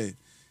simply said,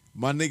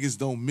 "My niggas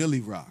don't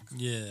Millie rock."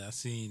 Yeah, I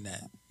seen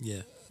that.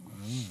 Yeah.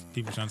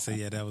 People trying to say,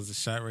 yeah, that was a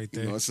shot right You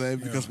there. know what I'm saying?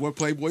 Because what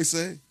Playboy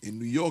said in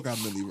New York, I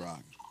Millie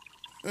rock.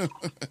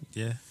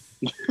 Yeah.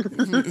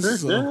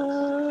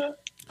 So,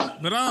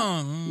 But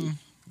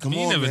come you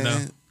on, never man. know.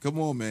 Come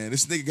on, man.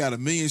 This nigga got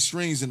 1 million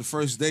streams in the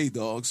first day,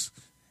 dogs.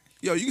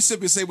 Yo, you can sit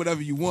and say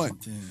whatever you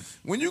want.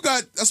 When you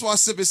got, that's why I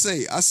sit and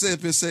say. I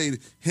sit and say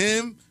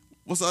him.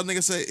 What's the other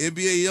nigga say?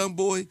 NBA young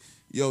boy.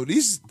 Yo,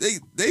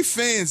 they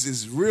fans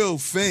is real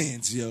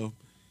fans, yo.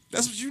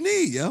 That's what you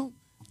need, yo.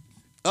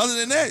 Other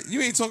than that,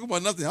 you ain't talking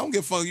about nothing. I don't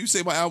give a fuck. You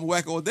say my album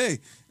whack all day.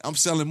 I'm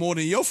selling more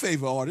than your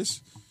favorite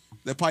artist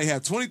that probably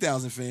have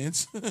 20,000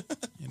 fans. And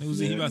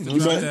Uzi, he about to Yeah.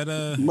 drop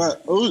that.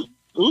 But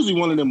Uzi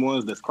one of them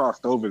ones that's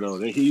crossed over though.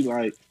 That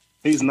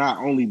he's not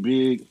only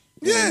big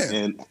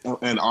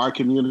in our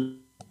community.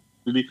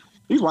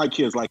 These white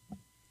kids like,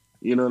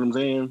 you know what I'm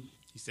saying?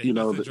 He said he You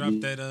know, about to drop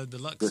the- that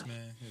deluxe,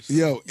 man.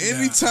 Yo,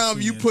 anytime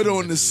I've you seen put it.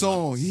 on the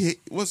song, he had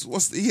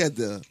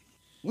the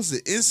what's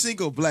it?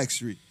 NSYNC or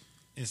Blackstreet?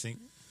 Instinct.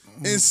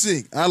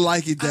 NSYNC. I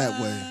like it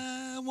that way.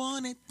 I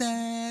want it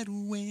that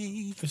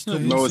way. It's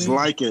not No, it's insane.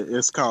 like it.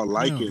 It's called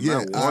like No. it.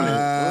 Yeah, not want it. What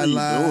are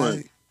you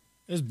doing?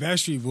 It's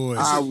Backstreet Boys.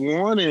 I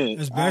want it.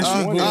 It's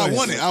Backstreet Boys.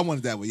 I want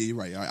it that way. Yeah, you're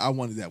right. I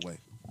want it that way.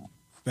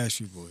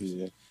 Backstreet Boys.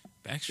 Yeah,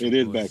 Backstreet it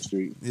is Boys.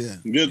 Backstreet. Yeah.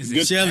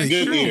 Good Shelly,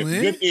 good come on, ear.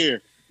 man. Good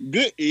ear.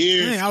 Good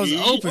ear. Man, I was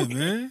Steve. open,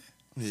 man.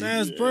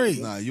 Fast break.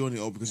 Nah, you only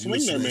open because you Swing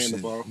listen to that that man the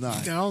shit. ball. Nah.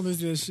 I don't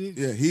listen to that shit.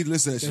 Yeah, he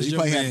listened to that shit. That's He your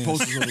probably had man.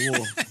 posters on the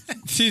wall.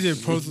 She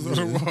did posters on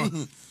the wall.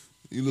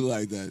 You look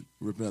like that,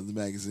 ripping up the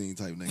magazine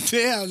type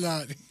nigga. Hell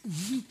not.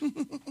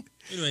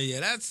 Anyway, yeah,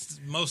 that's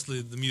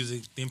mostly the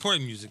music, the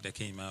important music that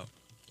came out.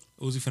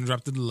 Uzi finna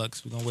drop the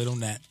deluxe. We're gonna wait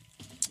on that.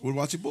 What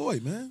about your boy,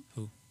 man?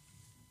 Who?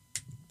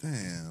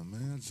 Damn,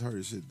 man. I just heard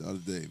this shit the other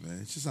day,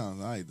 man. It just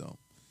sounds alright, though.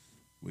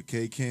 With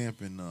K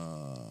Camp and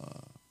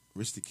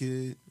Rich the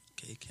Kid.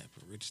 K Camp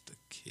Rich the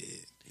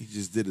Kid. He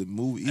just did a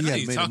movie. I He know had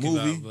you're made a talking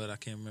movie. about, but I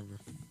can't remember.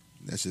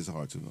 That shit's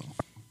hard to know.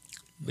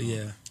 But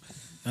yeah,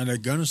 Now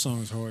that Gunna song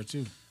is hard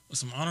too.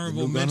 Some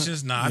honorable The new Gunna?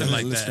 mentions? Nah, I didn't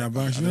like that.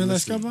 Skybox. You didn't like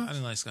Skybox? I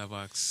didn't like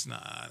Skybox.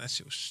 Nah, that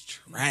shit was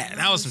trash.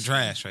 That was some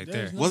trash right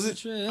there. Was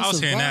it? I was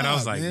hearing that. I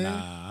was like, nah,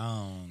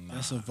 I don't know.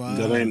 That's a vibe.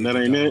 That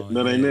ain't it.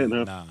 That ain't it.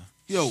 Huh? Nah.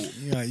 Yo,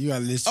 You got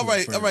to listen.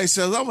 all right,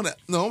 Sales. I'm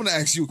gonna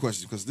ask you a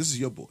question because this is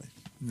your boy.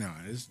 No,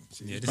 this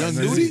Yeah, this Young is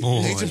Nudie? his boy.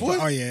 Ain't your boy?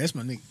 Oh yeah, that's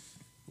my nigga.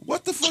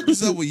 What the fuck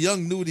is up with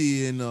Young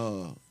Nudie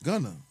and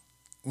Gunna?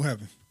 What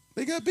happened?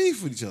 They got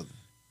beef with each other.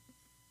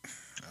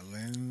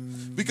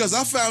 Because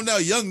I found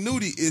out Young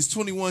Nudie is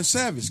 21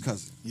 Savage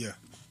cousin. Yeah.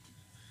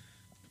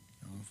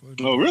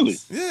 Oh, really?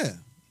 Yeah.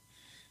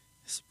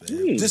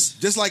 Hmm.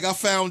 Just like I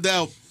found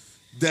out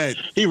that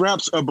He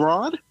raps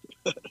abroad.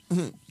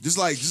 just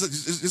like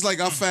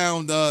I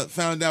found out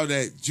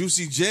that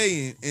Juicy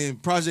J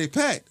and Project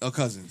Pat are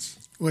cousins.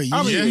 Wait, you,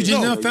 I mean, you just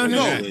no, now found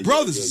No, out? yeah,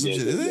 brothers yeah, or some yeah,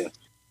 shit, yeah, isn't yeah. it?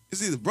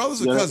 It's either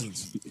brothers or Yeah.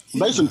 cousins.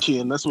 They some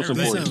kin. That's what's They're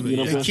important. You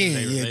know what I'm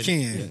saying?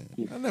 Ken,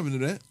 Ken. I never knew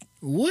that.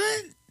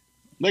 What?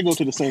 They go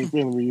to the same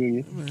family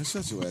reunion. Man,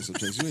 shut your ass up,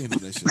 Chase. You ain't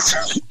know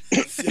that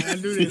shit. I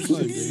knew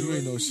Like, man, you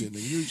ain't know shit,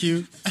 nigga.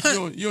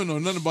 You don't know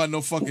nothing about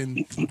no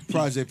fucking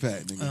Project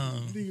Pat,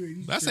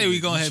 nigga. I say we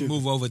go ahead and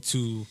move over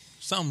to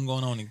something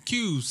going on in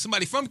Q's.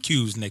 Somebody from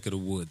Q's neck of the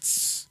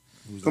woods.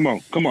 Come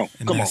on.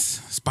 And that's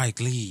Spike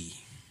Lee.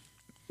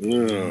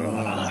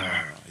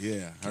 Yeah.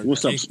 Yeah. I heard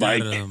What's up, Kicked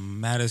Spike? out of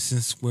Madison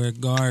Square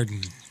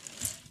Garden.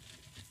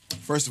 that.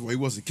 First of all, he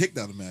wasn't kicked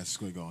out of Madison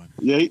Square Garden.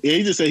 Yeah,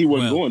 he just said he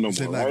wasn't Well, going no He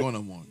said more. not Right? going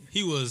no more.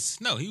 He was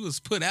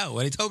put out.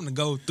 Well, they told him to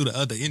go through the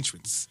other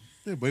entrance.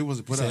 Yeah, but he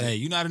wasn't He put said, out. hey,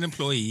 you're not an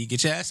employee.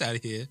 Get your ass out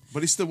of here.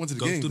 But he still went to the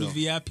Go game, through though.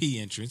 the VIP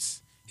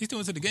entrance. He's still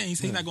went to the game. He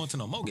said he's not going to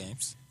no more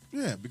games.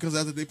 Yeah, because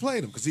after they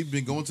played him, because he'd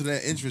been going to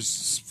that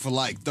entrance for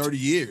like 30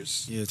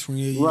 years. Yeah,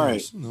 28 Right.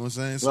 years. You know what I'm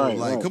saying? So, Right,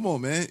 like, right. come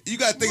on, man. You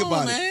got to think Come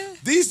on, about man. it.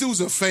 These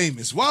dudes are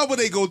famous. Why would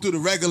they go through the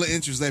regular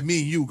entrance that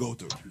me and you go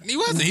through? He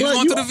wasn't. He was But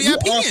going through the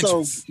VIP you also,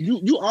 entrance.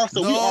 You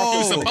also, No. we He also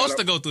was supposed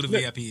to go through the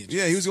VIP entrance.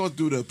 Yeah, he was going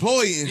through the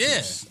employee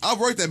entrance. I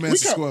worked at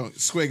Madison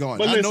Square Garden.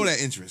 But I know listen.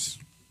 that entrance.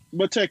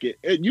 But check it.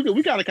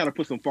 We gotta kind of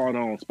put some fault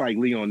on Spike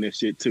Lee on this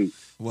shit too.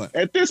 What?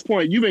 At this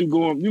point, you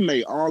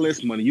made all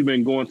this money. You've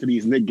been going to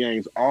these Knicks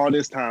games all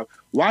this time.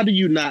 Why do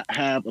you not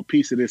have a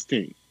piece of this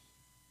team?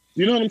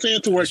 You know what I'm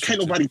saying? To where can't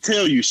nobody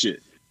tell you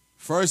shit.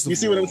 First of all, You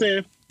see what I'm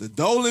saying? The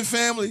Dolan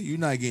family, you're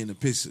not getting a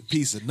piece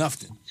of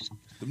nothing.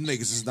 Them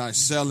niggas is not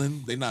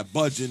selling. They not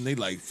budging. They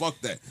like,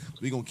 fuck that.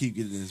 We gonna keep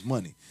getting this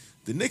money.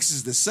 The Knicks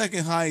is the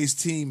second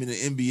highest team in the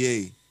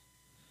NBA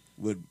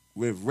with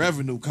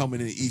revenue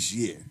coming in each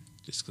year.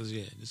 Just because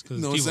You people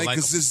know what I'm saying? like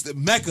Because him. it's the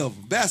mecca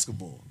of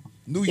basketball.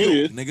 New It York,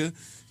 is. nigga.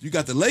 You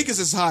got the Lakers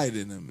is higher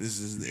than them.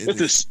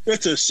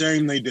 It's a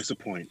shame they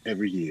disappoint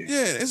every year.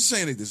 Yeah, it's a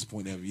shame they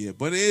disappoint every year.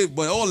 But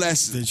all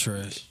that's They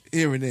trash.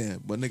 here and there.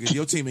 But nigga,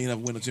 your team ain't never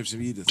win a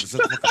championship either. So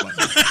shut the fuck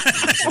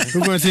about it. Who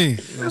my team?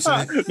 You know what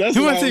I'm saying? That's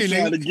Who what I I was think,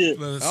 trying nigga? to get.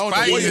 But I don't know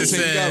Spike what you just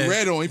said. He got said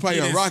red on. He probably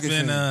a Rocket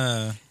spent,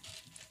 fan.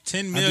 10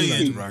 I do million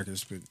like the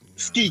Rockets, but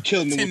Ski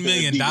killing them $10 with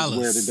million the Adidas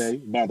wear today.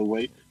 By the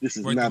way, this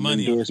is worth not of an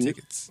money on the endorsement.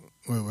 tickets.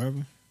 wait, what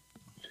happened?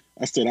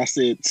 I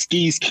said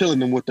Ski's killing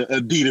them with the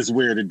Adidas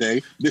wear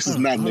today. This is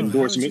not an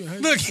endorsement.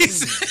 Look,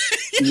 he's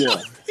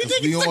Yeah.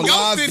 We on a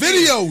live ghost in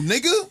video,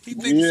 nigga. he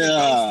thinks it's a Yeah.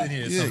 ghost in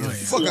here Yeah, somewhere.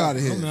 fuck out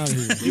of here. I'm out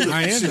here.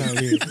 I am out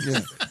here.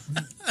 Yeah.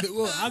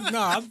 Well,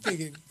 I'm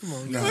thinking. Come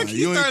on, Nah, no.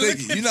 you ain't started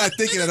thinking. You're not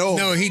thinking at all.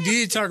 No, he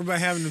did talk about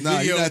having the Nah,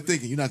 video. you're not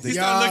thinking. You're not He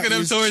thinking. started looking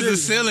up it's towards the true.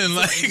 ceiling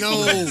like,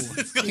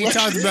 No, he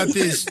talked about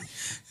this.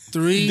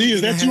 D,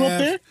 is that you up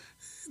there?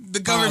 the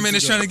government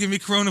is trying to give me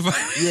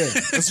coronavirus. Yeah,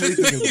 that's what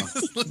he's thinking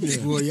about.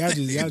 Yeah, well, y'all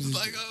just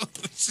Like, oh,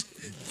 shit.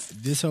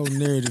 this whole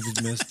narrative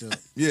is messed up.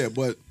 Yeah,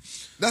 but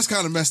that's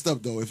kind of messed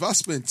up though. If I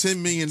spend $10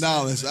 million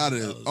out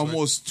of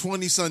almost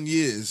 20-some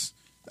years,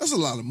 that's a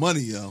lot of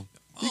money, yo.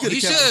 Oh, coulda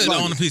he kept should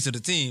plugging. own a piece of the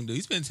team, dude.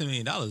 He spent $10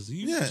 million.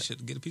 You Yeah.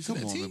 should get a piece Come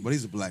of that on, team. man. But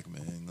he's a black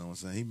man. You know what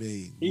I'm saying? He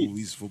made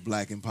movies for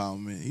black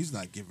empowerment. He's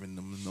not giving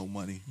them no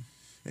money.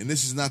 And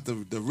this is not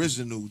the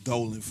original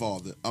Dolan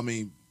father. I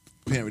mean,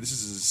 parent. This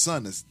is his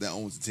son that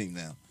owns the team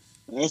now.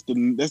 That's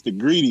the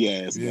greedy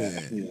ass guy.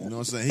 Yeah. You know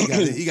what I'm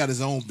saying? He got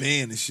his own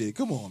band and shit.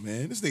 Come on,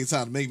 man. This nigga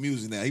trying to make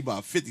music now. He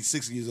about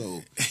 56 years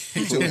old.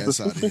 Get your ass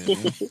out of here, man.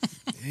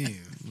 Damn. You know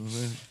what I'm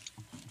saying?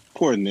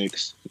 Poor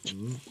Knicks.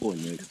 Poor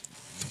Knicks.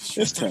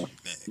 It's tough.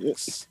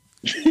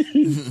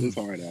 It's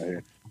hard out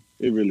here.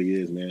 It really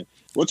is, man.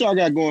 What y'all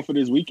got going for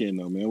this weekend,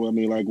 though, man? Well, I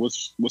mean, like,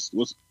 what's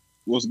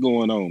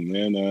going on,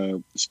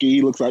 man?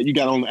 Ski looks like you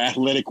got on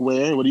athletic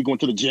wear. What are you going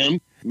to the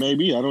gym?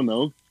 Maybe, I don't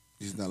know.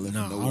 He's not lifting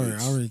No, no I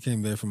weights. already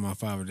came back from my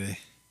 5-a-day.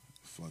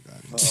 Fuck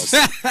out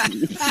of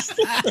here.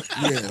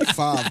 Yeah,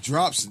 5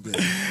 drops a day.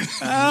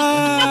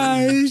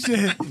 Ah,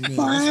 shit.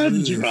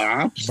 Five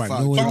drops. By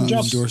Five no Five one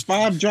drops. endorsed.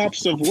 5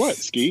 drops of what,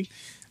 Ski?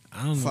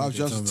 I don't know. 5 what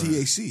they're drops of talking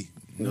about. THC.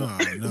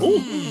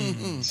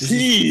 No.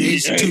 Ski.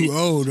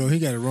 H2O though. He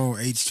got it wrong.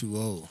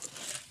 H2O.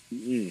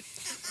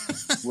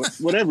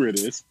 Whatever it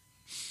is.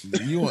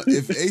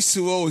 If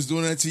H2O is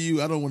doing that to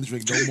you, I don't want to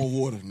drink no more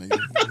water, nigga.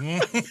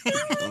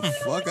 The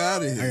fuck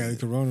out of I got here.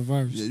 the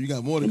coronavirus. Yeah, you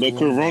got more than The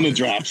Corona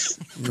drops.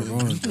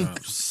 Corona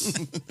drops.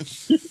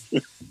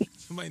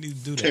 Somebody Somebody needs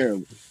to do that.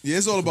 Terrible. Yeah,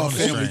 it's all about On the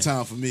family train.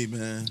 time for me,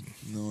 man.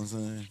 You know what I'm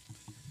saying?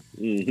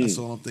 Mhm. That's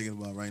all I'm thinking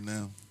about right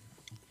now.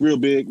 Real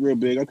big.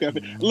 Okay.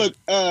 Look,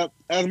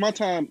 as my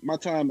time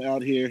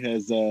out here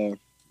has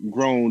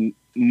grown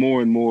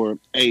more and more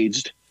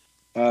aged,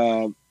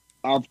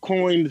 I've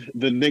coined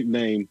the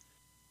nickname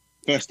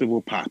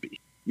Festival Poppy.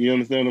 You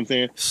understand what I'm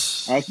saying?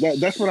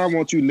 That's what I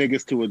want you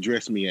niggas to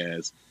address me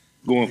as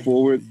going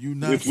forward. You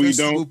not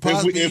festival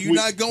Poppy. You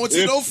not going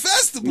to no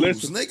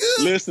festivals, nigga.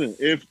 Listen,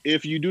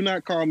 if you do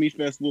not call me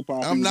Festival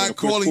Poppy, I'm not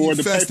calling you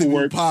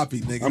Festival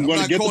Poppy, nigga. I'm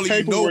gonna not get the calling you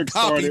no paperwork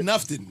Poppy started.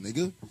 nothing,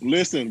 nigga.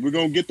 Listen, we're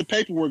gonna get the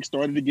paperwork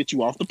started to get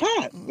you off the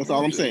pot. That's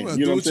all I'm saying. Well,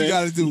 You know do what I'm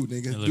what you saying? got to do,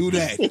 nigga. Look, Do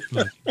man. that.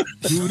 Look,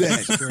 Do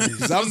that.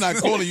 Because I'm not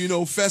calling you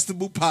no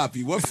Festival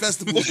Poppy. What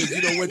festival did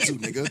you know went to,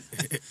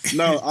 nigga?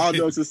 No, all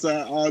jokes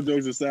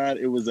aside,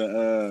 it was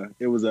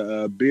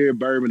a beer,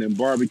 bourbon, and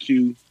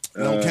barbecue.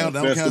 That don't count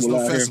no festival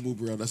out here. festival,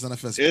 bro. That's not a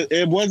festival.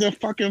 It was a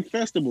fucking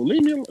festival.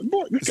 Leave me alone.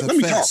 Boy, It's a let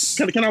me fest.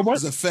 talk. Can I work?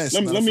 It's a fest,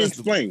 Let not me a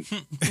festival. explain.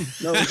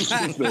 No,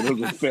 it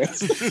was a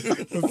fest.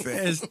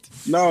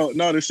 Fast. No,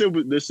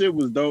 the shit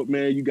was dope,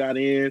 man. You got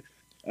in.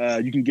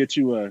 You got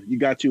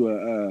you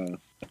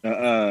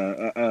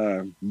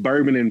a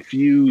bourbon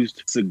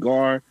infused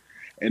cigar,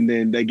 and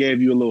then they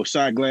gave you a little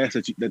shot glass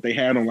that they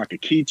had on like a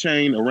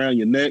keychain around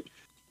your neck,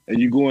 and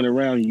you going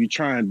around and you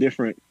trying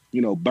different,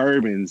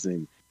 bourbons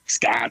and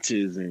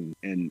scotches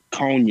and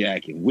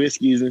cognac and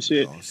whiskeys and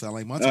shit. Oh, sound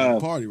like my type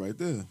of party right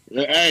there.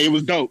 Hey, it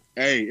was dope.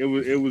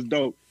 It was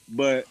dope.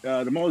 But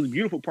the most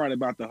beautiful part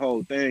about the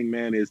whole thing,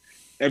 man, is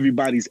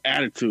everybody's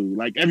attitude.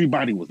 Like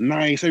everybody was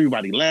nice,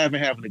 everybody laughing,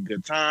 having a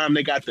good time.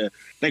 They got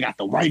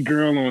the white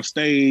girl on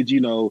stage,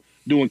 doing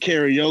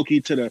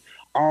karaoke to the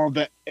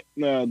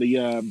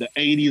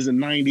 80s and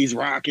 90s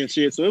rock and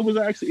shit. So it was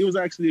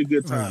actually a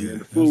good time. yeah. Man.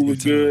 The That was a food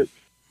was good good.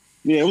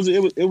 Yeah, it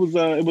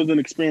was an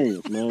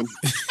experience, man.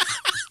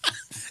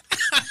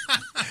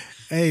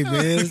 Hey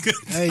man,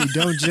 hey,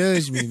 don't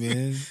judge me,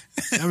 man.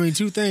 I mean,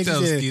 two things.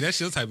 tell You said, Ski,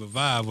 that's your type of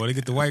vibe, boy. They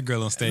get the white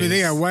girl on I stage. mean,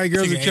 they got white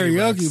girls in Singing 80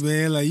 karaoke, rocks.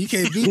 man. Like you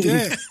can't beat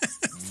that.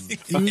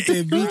 You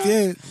can't beat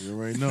that. You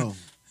already know.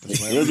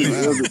 That's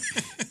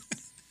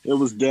It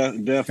was Gotta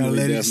definitely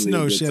let it a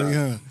snow, good Shelly,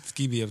 time. huh?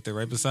 Ski be up there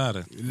right beside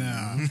her.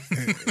 Nah.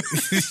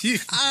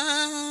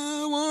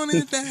 I want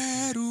it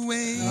that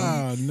way.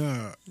 Oh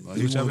no.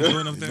 He What y'all be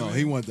doing up there, no, man?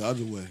 he went the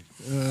other way.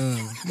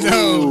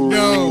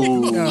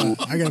 No.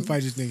 I gotta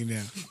fight this nigga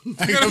now.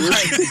 I gotta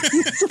fight.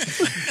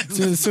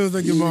 As soon as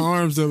I get my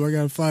arms up, I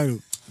gotta fight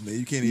him. Man,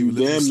 you can't You even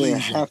lift damn his near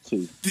sleeves up. have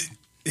to.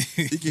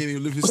 He can't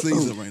even lift his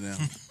sleeves up right now.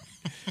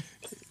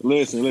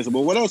 Listen.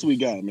 But what else we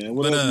got, man?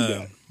 What But else we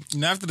got?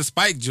 after the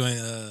Spike joint,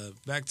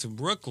 back to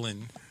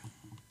Brooklyn.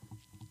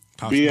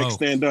 Pop BX Smoke.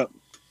 stand up.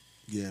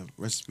 Yeah,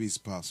 rest in peace,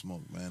 Pop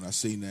Smoke, man. I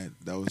seen that.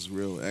 That was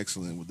real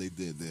excellent what they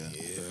did there.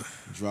 Yeah.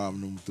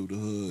 Driving them through the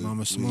hood. Mama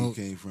where Smoke.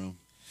 he came from.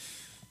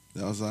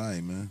 That was all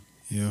right, man.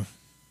 Yeah.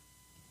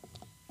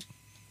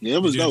 Yeah,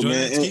 it was Did you dope, enjoy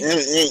man.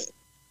 that,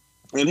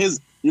 And his,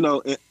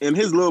 in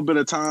his little bit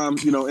of time,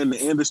 in the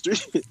industry,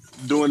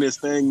 doing this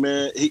thing,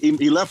 man,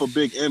 he left a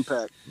big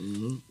impact.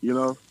 And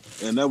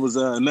that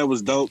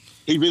was dope.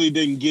 He really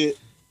didn't get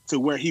to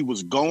where he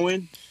was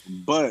going,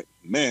 but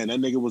man, that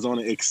nigga was on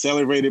an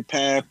accelerated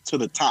path to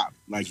the top.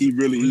 Like he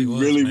really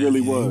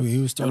was. He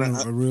was starting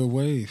And a real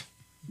wave.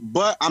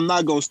 But I'm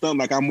not gonna stunt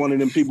like I'm one of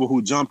them people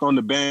who jumped on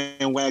the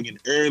bandwagon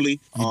early,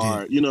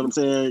 you know what I'm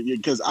saying?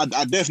 Because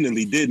I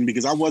definitely didn't,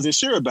 because I wasn't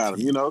sure about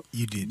him,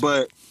 You did.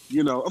 But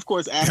of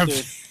course,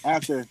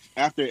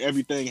 after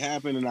everything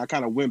happened, and I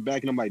kind of went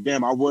back, and I'm like,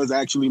 damn, I was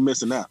actually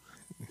missing out.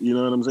 You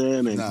know what I'm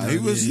saying? And Nah, he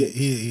was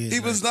he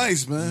was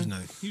nice, man. He was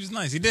nice. He was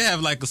nice. He did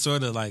have like a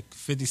sort of like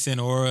 50 Cent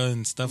aura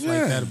and stuff like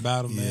Yeah. that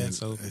about him, man.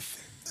 So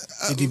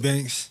 50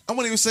 Banks. I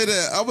wouldn't even say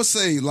that. I would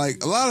say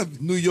like a lot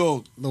of New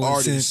York Lord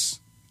artists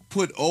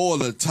put all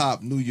the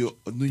top New York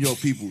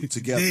people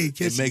together They ain't and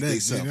catching make that,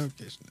 themselves. man. They don't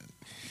catch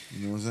that.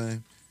 You know what I'm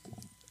saying?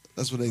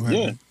 That's what they Right. do.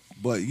 Yeah.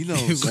 But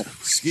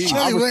Ski,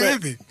 Shelly, what respect-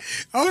 happened?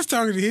 I was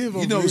talking to him.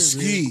 over here,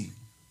 Ski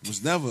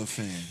was never a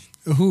fan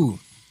man. Who?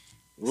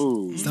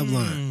 ooh, Stop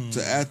lying.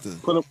 to after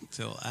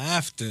till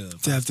after.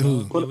 Till after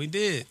who? Yeah, we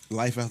did.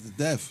 life after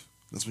death.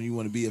 That's when you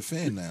want to be a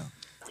fan now.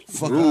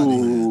 Fuck out of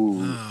here.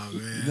 ooh. Oh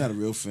You're man. not a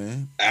real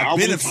fan. I've Album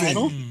been a fan.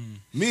 title?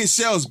 Me and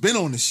Shell's been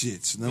on the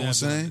shits. You know what I'm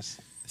saying?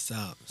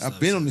 Stop. I've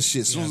been on the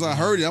shit. As soon as I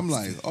heard it, I'm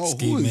like, oh,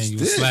 Ski, who is man, you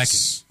was this?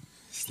 slacking.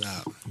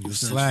 Stop. You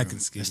was That's not slacking, true.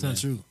 Ski, That's man. not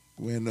true.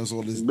 Wearing those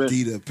all this He's been-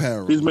 Dita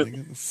apparel. he's been-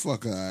 Nigga.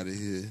 Fuck out of here.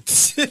 You know I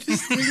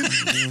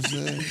what I'm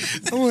saying?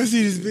 want to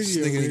see this This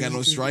video. nigga ain't man. got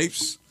no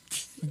stripes.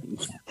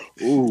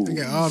 Ooh. I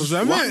got all the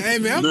shots. Hey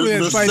man, I'm The- going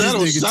to the fight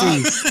settle this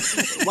nigga too.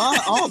 shots. Why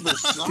all the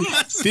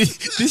shots?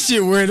 This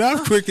shit wearing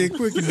off quick and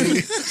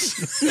nigga.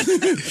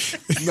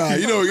 Nah,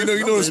 you know,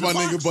 it's my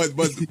nigga,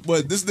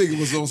 but this nigga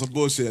was on some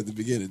bullshit at the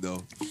beginning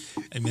though.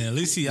 Hey man, at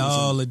least he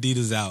all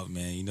Adidas out,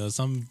 man. You know,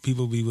 some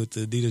people be with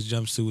the Adidas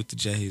jumpsuit with the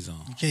J's on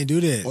You can't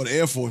do that. Or the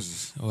Air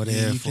Forces. or the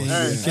Air you Force.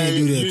 can't- You can't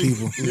do that,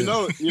 people.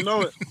 You know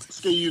what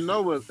Ski, you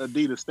know what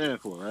Adidas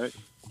stand for, right?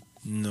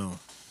 No.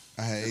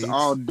 I had It's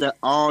AIDS.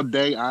 all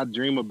day I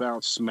dream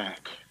about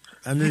smack.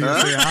 I knew you were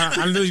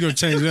gonna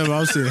change that. But I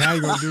was saying, how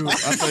you gonna do I it?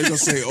 thought you were gonna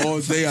say all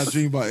day I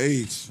dream about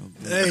AIDS.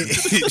 Hey,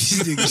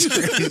 this nigga's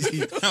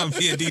crazy. I'm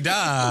being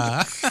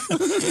D-da.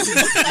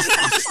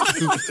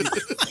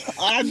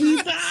 I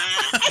need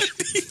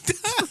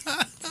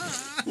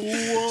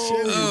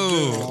Whoa.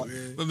 Oh,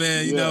 but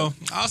man, you Yeah. know,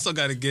 I also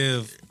got to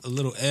give a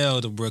little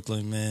L to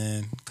Brooklyn,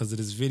 man, because of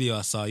this video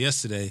I saw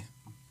yesterday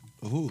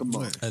Who? Come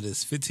on. of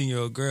this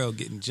 15-year-old girl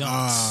getting jumped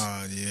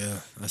Ah, yeah.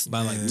 That's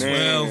by like man.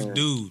 12 Man.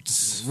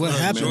 dudes. What for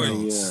happened,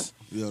 Jordans.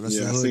 Yo, that's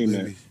Yeah, the I hood, seen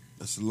baby. that.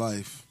 That's the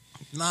life.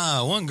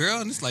 Nah, one girl,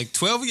 and it's like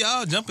 12 of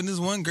y'all jumping this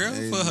one girl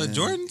Hey, for her man.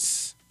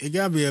 Jordans. It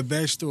gotta be a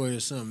backstory or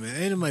something, man.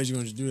 Ain't nobody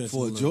gonna just do that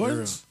For to a little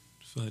Jordans?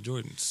 For her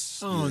Jordans.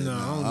 Girl. Oh no,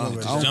 I don't know. I About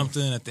don't- that. Jumped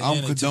in at the I don't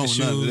end and took condone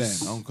the none of shoes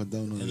that. I don't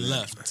condone none of and that.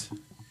 left. And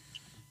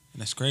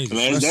that's crazy.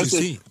 Man, Especially that's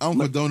see. I don't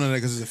condone none of that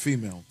because it's a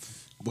female.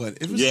 But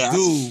if it's Yeah, a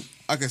dude,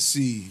 I can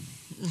see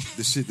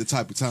the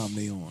type of time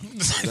they on.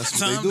 That's what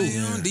Time they do. they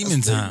on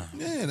demon time.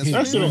 Yeah, that's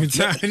That's what they it.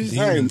 do.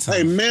 Demon time.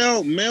 Hey,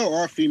 male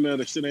or female,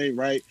 the shit ain't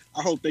right.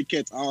 I hope they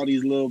catch all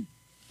these little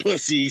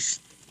pussies.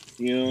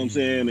 You know what I'm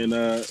saying? And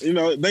you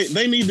know,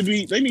 they need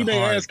The their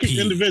hard ass kicked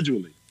P.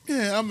 individually.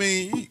 Yeah, I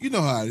mean, you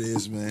know how it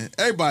is, man.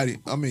 Everybody,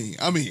 I mean,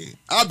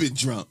 I've been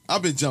drunk.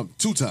 I've been jumped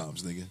 2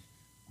 times, nigga.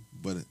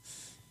 But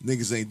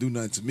niggas ain't do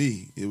nothing to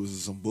me. It was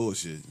some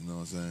bullshit. You know what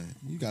I'm saying?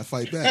 You gotta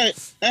fight back. Hey,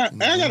 I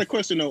got a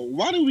question though.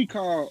 Why do we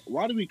call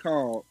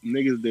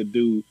niggas that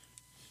do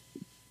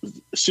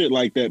shit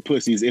like that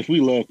pussies if we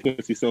love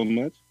pussy so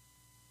much?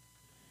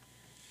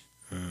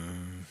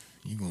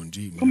 You going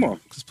deep? Come man. on.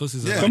 Because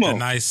pussies Yeah. are Come like a on.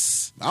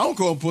 nice, I don't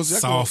call them pussy.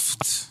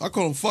 soft. I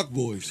call them fuck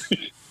boys.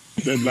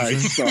 That's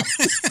nice. So,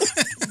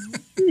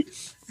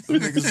 Them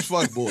niggas is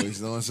fuck boys.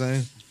 You know what I'm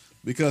saying?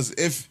 Because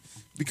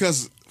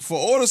for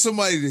order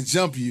somebody to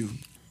jump you,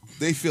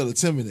 they feel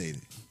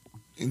intimidated.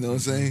 You know what I'm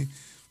saying?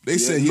 They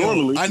say, "Yo,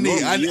 normally, I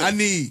yeah.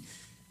 need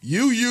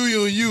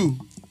you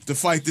to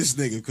fight this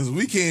nigga because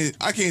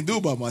I can't do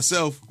it by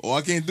myself, or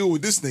I can't do it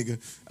with this nigga.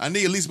 I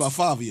need at least about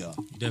 5 of y'all."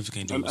 You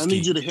definitely can't do it. I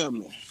need you to help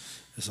me.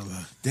 That's a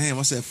lot. Damn,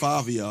 I said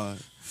 5 of y'all.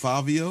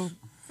 5 of y'all?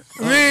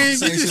 Man,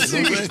 Same shit, you know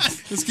what I'm saying?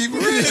 Let's keep it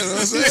real. You know what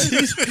I'm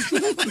saying?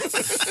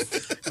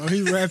 oh,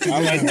 he rapping. I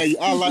like how you,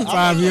 I like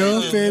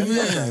 5-year-old, baby.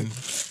 Man,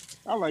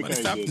 I like But how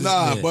stop you did this. it.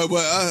 Nah, Yeah. but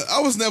I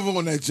was never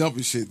on that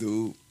jumping shit,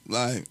 dude.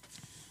 Like,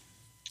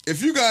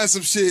 if you got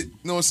some shit, you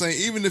know what I'm saying?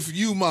 Even if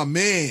you my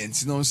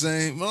mans, you know what I'm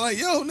saying? I'm like,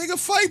 yo, nigga,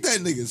 fight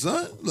that nigga,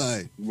 son.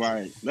 Like,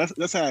 Right.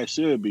 That's how it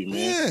should be, man.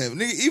 yeah,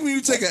 nigga, even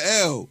you take an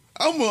L.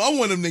 I'm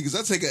one of them niggas.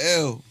 I take an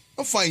L.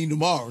 I'm fighting you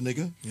tomorrow,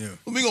 nigga. Yeah.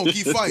 We gonna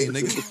keep fighting,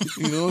 nigga.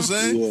 You know what I'm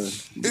saying? Yeah.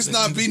 It's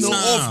not be no Nah.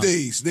 off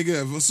days,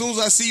 nigga. As soon as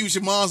I see you with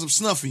your moms, I'm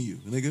snuffing you,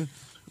 nigga.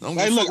 I'm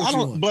Hey, gonna look, fuck I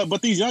with you don't. on.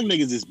 But these young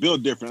niggas is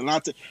built different.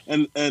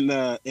 And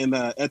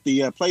at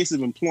the place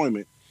of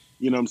employment,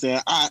 you know what I'm saying.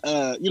 I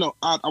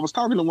was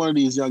talking to one of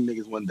these young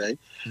niggas one day,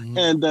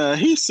 and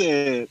he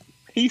said,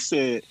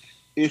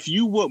 if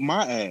you whoop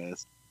my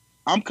ass,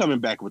 I'm coming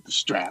back with the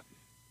strap.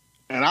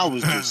 And I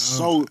was just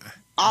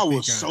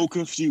so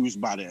confused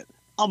by that.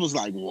 I was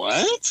like,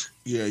 what?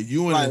 Yeah,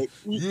 you in Like,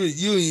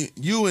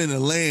 you in a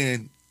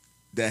land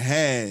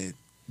that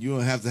you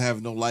don't have to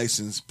have no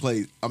license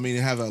plate. I mean,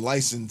 have a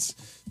license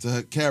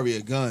to carry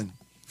a gun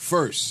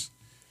first.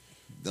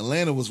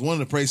 Atlanta was one of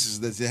the places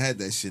that they had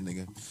that shit,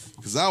 nigga.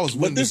 Because I was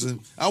But this-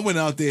 witnessing. I went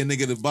out there,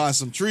 nigga, to buy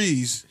some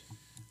trees,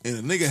 and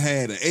a nigga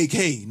had an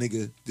AK,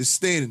 nigga, just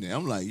standing there.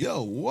 I'm like,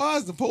 yo, why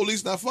is the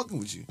police not fucking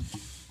with you?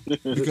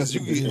 Because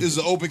it's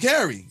an open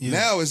carry. Yeah.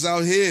 Now it's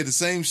out here the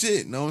same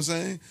shit. You know what I'm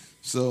saying?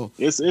 So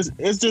it's just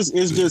niggas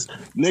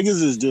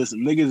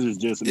is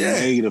just Yeah.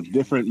 made of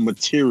different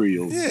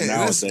materials yeah,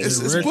 nowadays. it's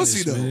Reckless,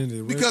 pussy though. man.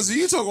 They're Because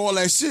you talk all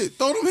that shit,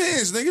 throw them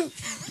hands, nigga.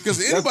 Because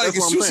anybody that's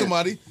can what I'm shoot saying.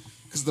 somebody.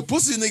 Because the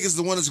pussy nigga's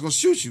the one that's gonna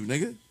shoot you,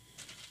 nigga.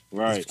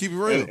 Right. Let's keep it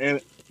real.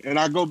 And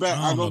I go back.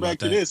 I don't I know go back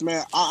to about that. this,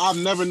 man. I've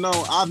never known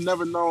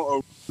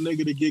a real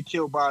nigga to get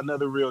killed by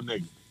another real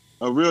nigga.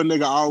 A real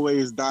nigga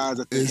always dies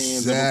at the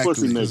hands of a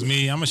pussy Exactly. It's nigga.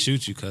 me. I'm gonna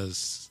shoot you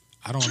because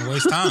I don't want to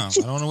waste time. I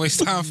don't want to waste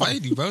time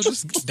fighting you, bro.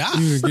 Just die.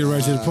 You gonna get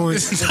right to the point. I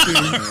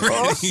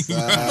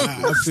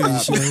feel you,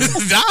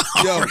 Shannon. Die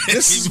Yo, already,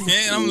 this is-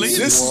 man. I'm leaving.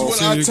 This is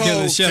what I Serial killer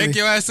told. Shelly. Take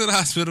your ass to the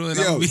hospital and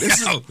Yo, I'll be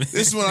this out. is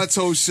this is what I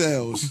told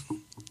Shells.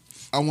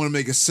 I want to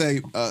make a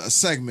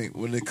segment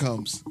when it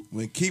comes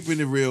when keeping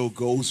it real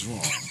goes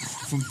wrong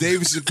from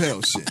David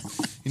Chappelle shit.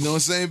 You know what I'm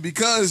saying?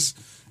 Because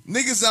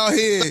niggas out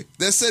here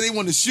that say they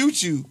want to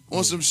shoot you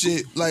on some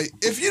shit. Like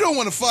if you don't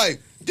want to fight,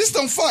 just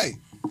don't fight.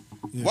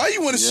 Why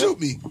you want to shoot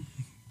me?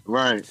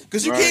 Right.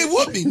 Because you right. can't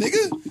whoop me,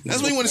 nigga.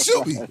 That's why you want to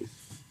shoot me.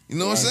 You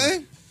know what I'm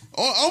saying?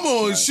 I'm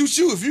gonna shoot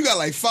you if you got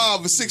like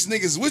 5 or 6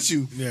 niggas with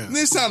you. Yeah. Then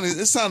it's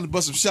time to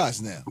bust some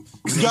shots now.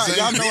 You know what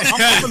I'm Y'all saying? know.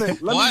 I'm gonna,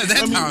 Why is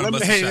that time to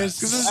bust hey, a that's-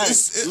 shot?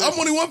 Because I'm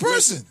only one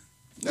person.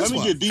 Let That's me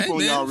why. get deep Hey, on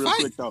man, y'all real fight.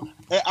 quick though.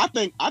 Hey, I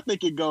think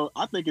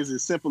it's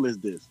as simple as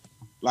this.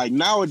 Like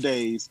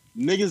nowadays,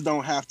 niggas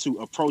don't have to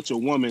approach a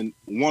woman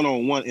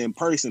one-on-one in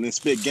person and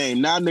spit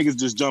game. Now niggas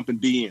just jump in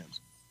DMs.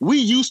 We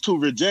used to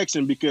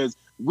rejection because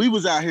we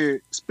was out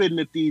here spitting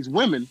at these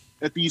women,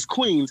 at these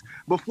queens,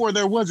 before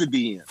there was a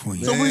DM.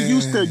 So we're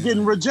used to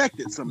getting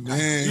rejected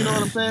sometimes. You know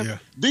what I'm saying? Yeah.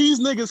 These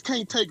niggas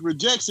can't take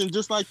rejection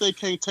just like they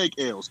can't take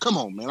L's. Come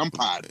on, man. I'm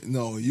potted.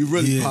 No, you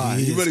really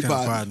potted. You really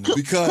potted.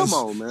 Because Come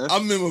on, man. I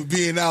remember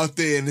being out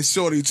there and the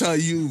shorty tell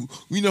you,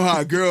 know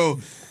how a girl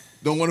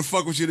don't want to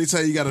fuck with you, they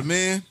tell you got a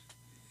man?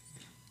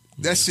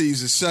 That shit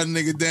used to shut a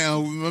nigga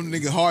down. My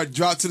nigga heart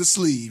dropped to the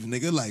sleeve.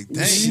 Nigga like,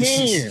 dang.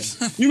 Man,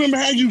 you remember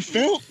how you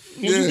felt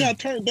when you got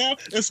turned down?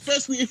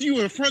 Especially if you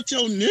in front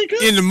your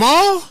nigga? In the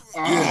mall?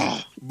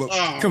 Yeah. But,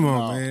 Come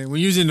on, man. When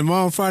you was in the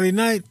mall Friday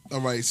night, all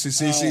right, see.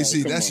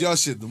 That's your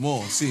shit, the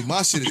mall. See,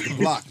 my shit is the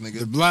block, nigga.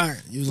 the block,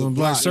 you was on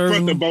block In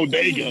serving. front of the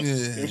bodega.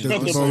 Yeah. In front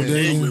of the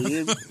bodega.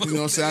 You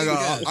know what I'm saying?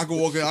 I can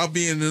walk in, I'll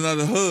be in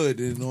another hood,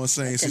 you know what I'm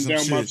saying? See Come some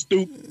down shit. my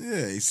stoop.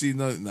 Yeah, you see,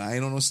 I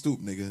ain't on no stoop,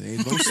 nigga.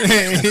 Ain't no stoop.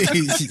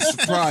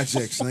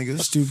 Projects, nigga.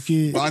 Stupid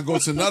kid. But I go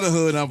to another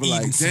hood and I'll be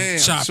like, Eating some damn,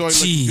 chopped shorty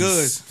cheese. looking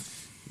good.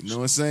 You know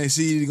what I'm saying?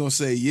 She either gonna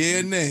say yeah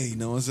or nay. You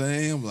know what I'm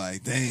saying? I'm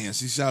like, damn,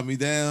 she shot me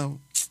down.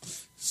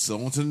 So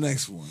on to the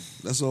next one.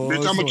 That's all.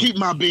 Bitch, I'm going to keep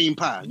my bean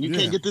pie. You Yeah.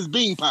 can't get this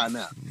bean pie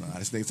now. Nah,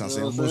 this nigga trying to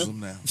say You know I'm what I'm Muslim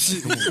now.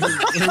 Come on,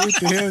 man. What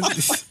the hell?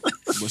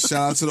 But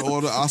shout out to the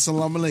order,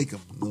 assalamu alaikum.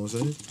 You know what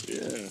I'm saying?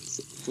 Yeah.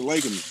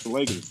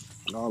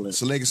 Salakins. All that.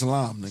 Salaikum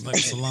salam, nigga. Like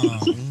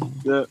salam.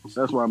 Yeah,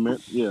 that's what I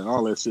meant. Yeah,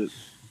 all that shit.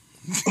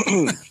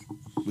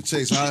 But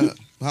Chase,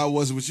 how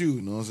was it with you?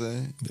 You know what I'm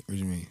saying? What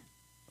you mean?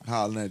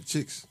 Hollering at the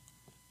chicks.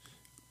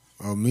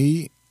 Oh,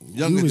 me?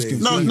 Younger You was days.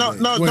 confused. No, Wait,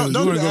 don't you do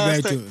wanna the go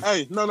ass back to thing. it?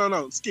 Hey,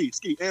 no. Ski,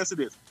 answer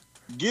this.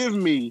 Give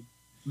me,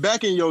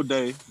 back in your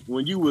day,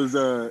 when you was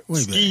Way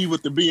ski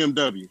with the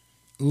BMW.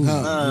 Ooh,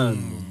 Uh,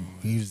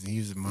 he was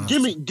a monster.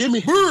 Give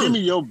me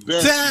your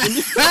best.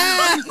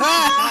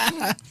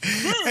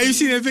 Hey, you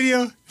see that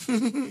video?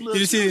 Did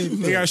you see it?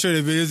 They gotta show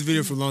that video. It was a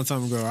video from a long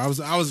time ago. I was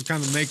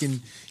kind of making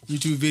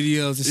YouTube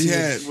videos and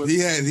shit. He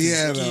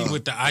had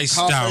With the iced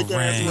copper- out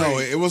ring. No,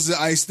 it wasn't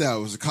iced out.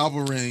 It was a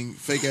copper ring,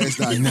 fake ass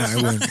diamond. Nah,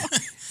 it wasn't.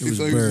 It He was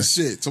thought he was bird. the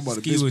shit. Talking about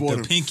the Ski bitch with bought the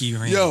him. pinky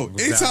ring. Yo,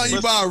 was anytime out.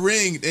 you buy a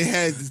ring, they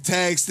had the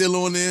tag still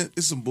on there.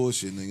 It's some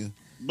bullshit, nigga.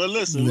 But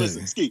listen,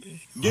 Ski.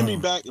 Give me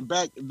back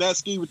that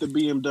ski with the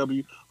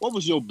BMW. What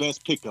was your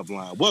best pickup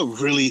line?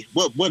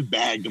 What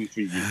bagged them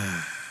for you?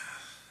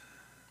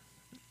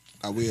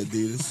 I wear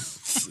Adidas.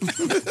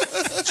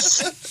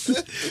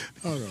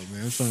 Hold on,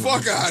 man. I'm trying Fuck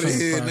I'm outta trying to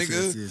here, process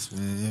nigga. this,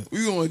 man.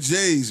 We on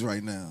J's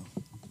right now.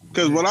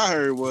 Because what I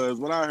heard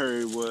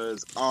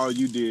was all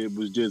you did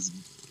was just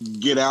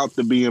get out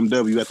the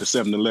BMW at the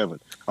 7-Eleven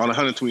on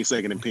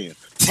 122nd and Penn.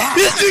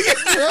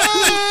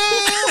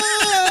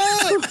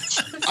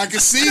 I can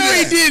see No,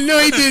 that. he didn't. No,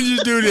 he didn't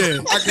just do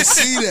that. I can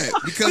see that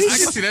because I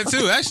can see that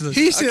too, actually.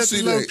 He I set can see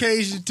the that.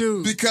 location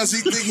too. because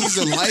he think he's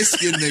a light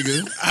skinned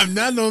nigga. I'm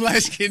not no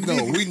light skinned No,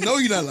 nigga. we know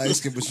you're not light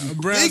skinned, but you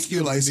brown think skin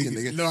you're light skinned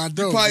nigga. nigga. No, I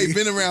don't, You probably nigga.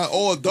 been around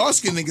all dark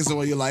skinned niggas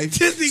all your life,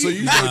 This nigga- so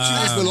you think you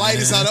was the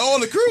lightest out of all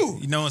the crew.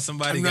 You know when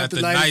somebody I'm got not the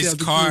the lightest nice out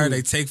the car, crew.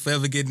 they take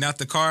forever getting out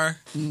the car.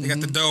 They got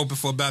the door open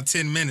for about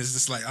 10 minutes.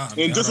 It's like,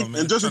 And just in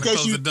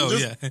case you the door,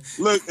 just, yeah.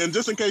 look, and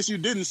just in case you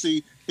didn't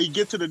see, he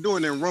get to the door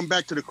and then run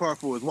back to the car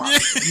for his wife.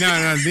 No.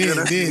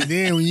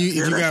 Then when if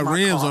you that's got my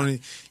rims car. on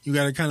it, you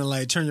gotta kind of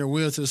like turn your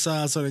wheel to the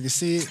side so they can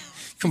see it.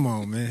 Come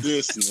on, man.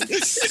 This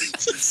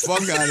nigga.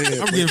 Fuck out of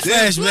here. I'm getting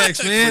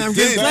flashbacks, man. I'm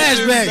getting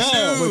then-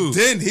 flashbacks. But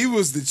then he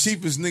was the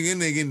cheapest nigga in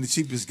there getting the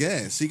cheapest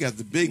gas. He got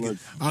the big. Look,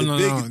 Oh no,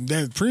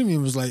 that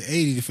premium was like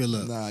 80 to fill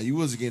up. Nah, you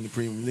wasn't getting the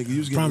premium, nigga. You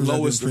was getting Promise I the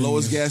lowest didn't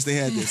lowest premium. gas they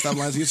had there. Stop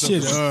lying to yourself.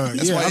 Shit,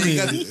 that's yeah, why I you mean,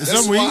 got. That's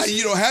some why weeks-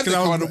 you don't have the 'cause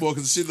I car was- no more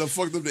because the shit done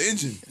fucked up the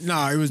engine.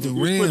 Nah, it was the He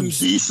was putting rims.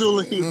 diesel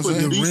and he was You know what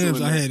putting I'm The diesel rims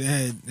in I there.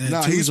 had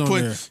Nah, twos on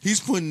there. he's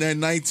putting that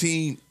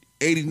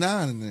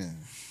 1989 in there.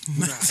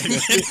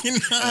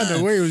 I don't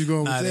know where he was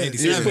going with Nah, that.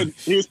 87.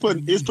 He was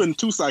putting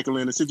 2 cycle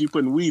in instead of you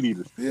putting weed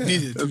eaters. Yeah,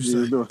 Needed That's what two he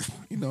was doing.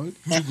 you know,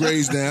 2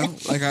 grades down,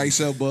 like how you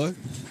sell bud.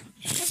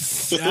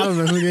 I don't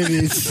know who that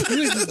is. Who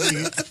is this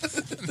nigga?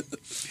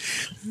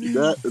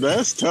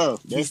 That's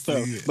tough. That's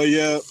tough. But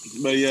yeah,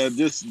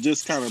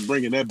 just kind of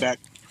bringing that back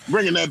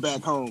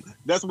home.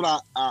 That's what I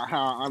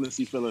how I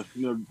honestly feel.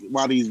 You know,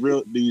 why these new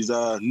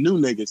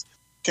niggas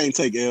can't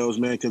take L's,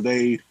 man, because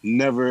they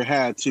never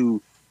had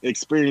to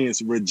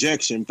experience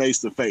rejection face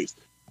to face.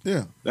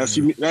 Yeah, That's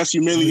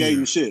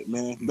humiliating shit,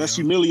 man. That's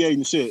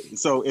humiliating shit.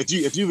 So if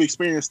you've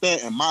experienced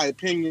that, in my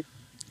opinion,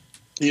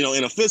 you know,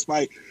 in a fist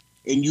fight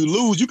and you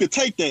lose, you could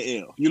take that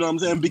L. You know what I'm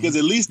saying? Because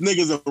at least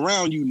niggas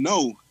around you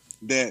know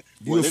that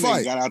You can that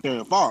fight. nigga got out there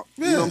and fought.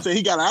 You know Yeah. what I'm saying?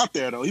 He got out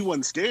there though. He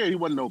wasn't scared. He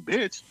wasn't no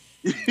bitch.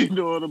 You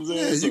know what I'm saying?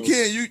 yeah. So,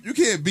 You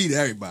can't beat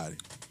everybody.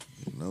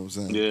 You know what I'm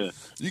saying? Yeah.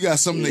 You got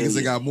some Yeah, niggas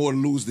that yeah. got more to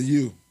lose than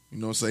you. You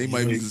know what I'm saying? He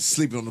might be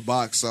sleeping on the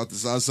box out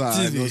the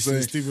outside. You know what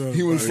I'm saying?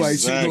 He would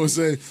fight you. You know what I'm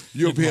saying?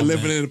 You up here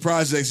living in the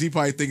projects. He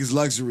probably think it's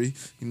luxury.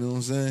 You know what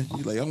I'm saying?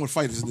 He like, I'm gonna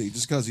fight this nigga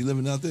just because he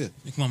living out there.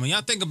 Come on, man.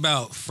 Y'all think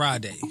about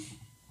Friday.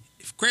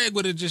 If Craig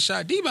would have just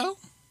shot Debo,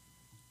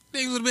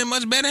 things would have been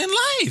much better in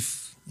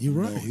life. You're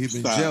No, right. he been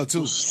in Stop. jail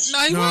too. No,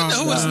 he No, wouldn't.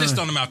 Who would have nah. snitched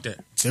on him out there?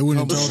 They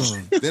wouldn't have told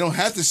him. They don't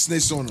have to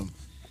snitch on him.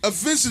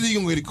 eventually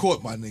you're gonna get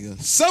caught, my nigga.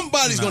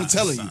 Somebody's gonna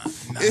tell you.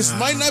 It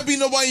might not be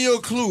nobody in your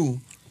clue.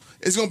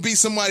 It's gonna be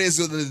somebody that's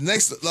the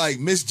next, like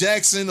Miss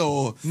Jackson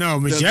or No,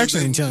 Miss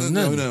Jackson ain't telling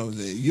nothing. No,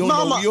 you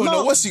don't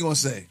know what she gonna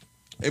say.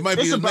 It might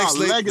be It's the about next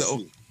lady.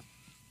 legacy.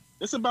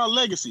 It's about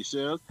legacy,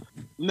 Shells.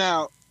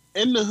 Now,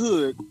 in the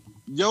hood,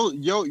 your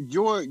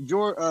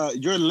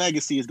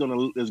legacy is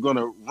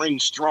gonna ring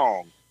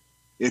strong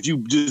if you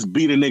just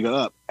beat a nigga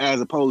up as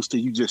opposed to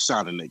you just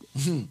shot a nigga.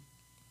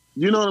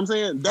 You know what I'm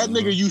saying? That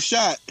nigga you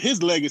shot,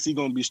 his legacy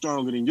gonna be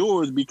stronger than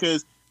yours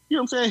because you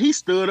know what I'm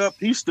saying.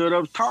 He stood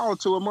up tall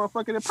to a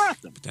motherfucker that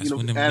popped him. That's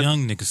when them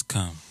young niggas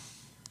come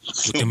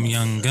with them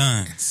young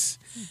guns.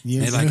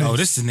 They like, oh,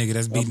 this is the nigga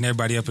that's beating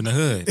everybody up in the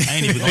hood. I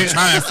ain't even gonna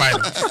try and fight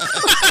him.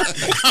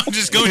 I'm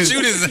just gonna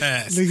shoot his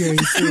ass.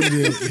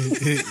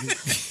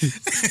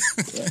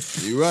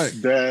 You're right.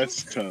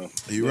 That's tough.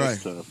 You're right.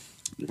 Tough.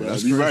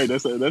 That's You're right.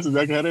 crazy. That's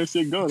exactly how that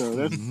shit go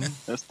though.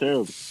 That's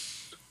terrible.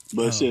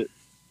 But shit.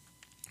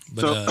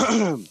 But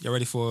y'all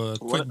ready for a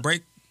quick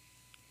break?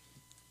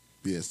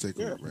 Yes, take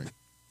a break.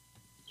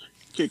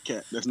 Kit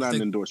Kat. That's not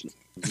an endorsement.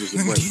 It's just a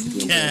break.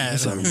 Yeah,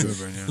 That's all good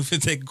right now. we'll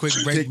take a quick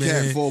break, Kit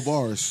Kat, man. 4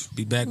 bars.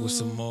 Be back with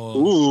some more.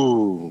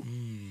 Ooh.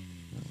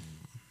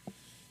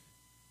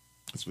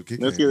 That's what Kit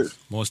Let's Kat get is. it.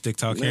 More stick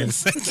talk here in a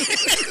second.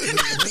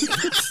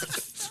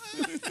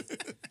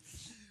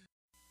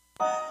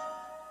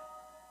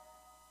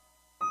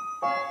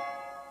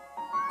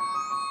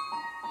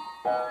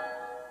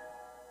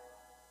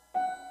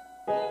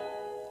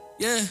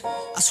 Yeah,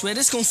 I swear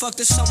this gon' fuck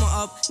the summer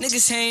up.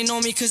 Niggas hating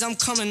on me cause I'm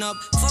coming up.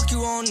 Fuck you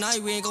all night,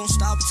 we ain't gon'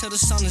 stop until the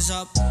sun is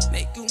up.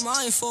 Make you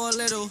mine for a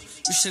little.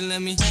 You should let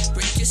me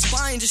break your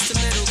spine just a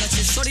little. Got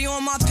your shorty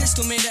on my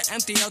pistol, made her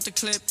empty out the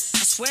clip.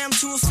 I swear I'm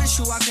too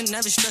official, I can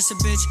never stress a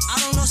bitch.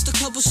 I done lost a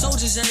couple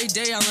soldiers every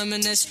day, I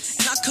reminisce.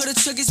 And I could've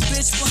took his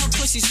bitch, but her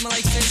pussy smell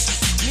like fish.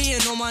 Me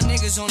and all my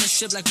niggas on the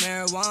ship like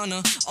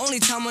marijuana.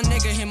 Only time a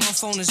nigga hit my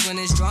phone is when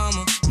it's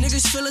drama.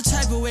 Niggas feel a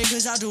type of way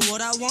cause I do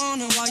what I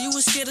wanna. While you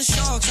was scared of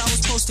sharks, I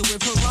was posted with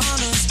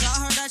piranhas.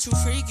 I heard that you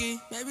freaky,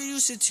 maybe you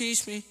should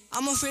teach me.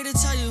 I'm afraid to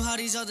tell you how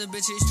these other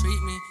bitches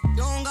treat me. You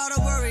don't gotta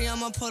worry,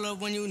 I'ma pull up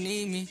when you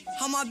need me.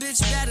 How my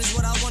bitch bad is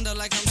what I wonder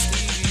like I'm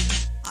Stevie.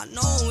 I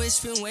know it's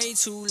been way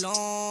too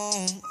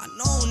long. I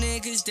know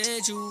niggas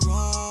did you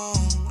wrong.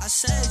 I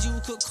said you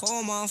could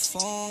call my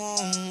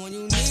phone when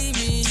you need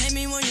me. Hit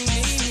me when you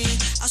need me.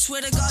 I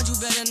swear to God, you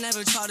better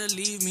never try to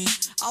leave me.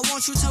 I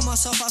want you to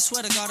myself, I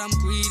swear to God, I'm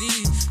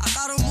greedy. I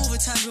gotta move a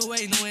type of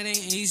way, no, it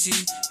ain't easy.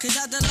 Cause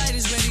at the light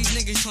is where these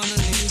niggas tryna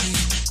leave me.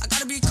 I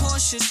gotta be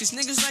cautious, cause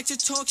niggas like to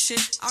talk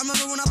shit. I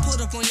remember when I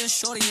pulled up on your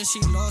shorty and she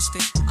lost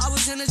it. I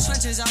was in the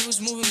trenches, I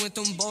was moving with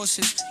them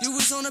bosses. You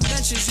was on the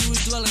benches, you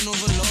was dwelling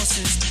over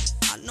losses.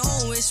 I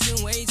know it's been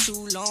way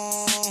too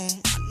long.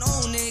 I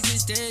know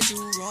niggas did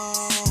you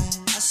wrong.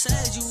 I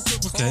said you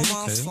could call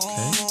my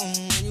phone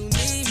when you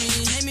need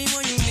me. Hit me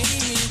when you need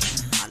me.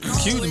 I know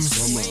Q, it's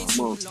been way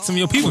too long. some of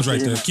your people's right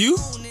there. Q?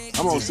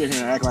 I'm gonna sit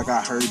here and act like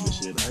I heard the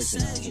shit. I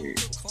can't hear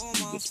it.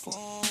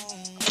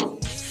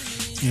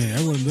 Yeah,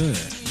 that wasn't bad.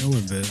 That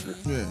wasn't bad.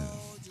 Yeah.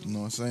 You know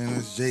what I'm saying?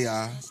 That's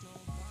J.I.,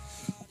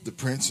 the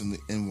Prince, and the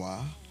NY.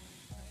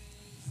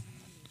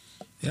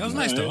 Yeah, that was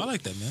nice though. I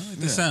like that, man. I like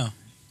that sound.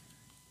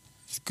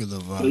 It's a good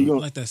little So you vibe. gonna,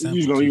 like that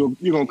sample, you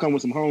gonna come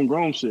with some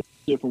homegrown shit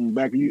from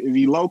back. Is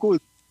he local? Is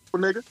he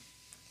nigga?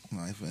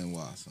 No, he from NY,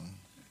 son.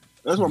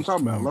 That's what I'm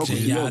talking about. Local. J.I.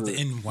 You know,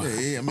 the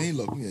NY. Yeah, I mean, he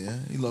local. Yeah,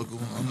 he local.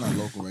 I'm not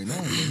local right now,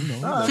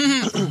 but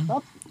you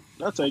know.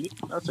 I'll take it.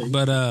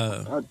 But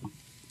all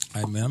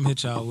right, man, I'm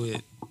hit y'all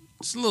with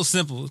it's a little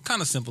simple, kind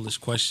of simple-ish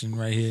question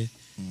right here.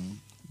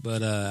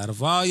 But out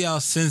of all y'all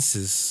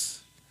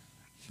senses,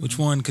 which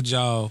one could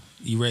y'all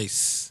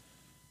erase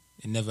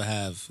and never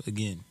have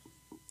again?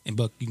 And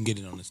Buck, you can get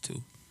it on this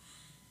too.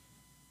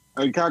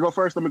 Hey, can I go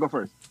first? Let me go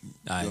first.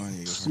 All right. Go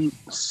ahead, go ahead.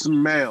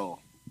 Smell.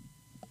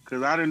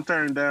 Cause I didn't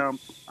turn down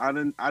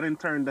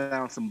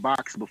some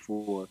box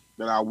before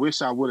that I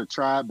wish I would have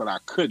tried, but I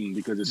couldn't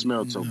because it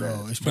smelled so No,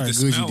 bad. it's But probably the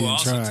good you smell will didn't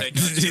also try. take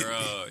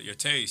out your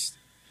taste.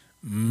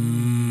 Ooh.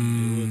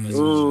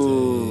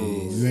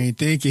 You ain't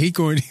thinking. He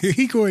going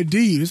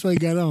deep. That's what he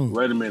got on.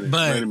 Wait a minute.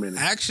 But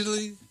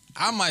actually,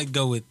 I might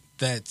go with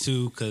that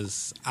too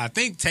because I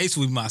think taste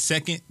would be my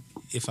second.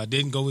 If I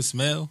didn't go with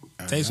smell,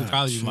 taste would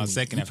probably be my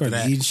second You after probably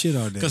that. eating shit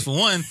all day. Because for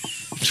one,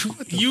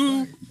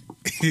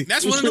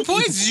 that's one of the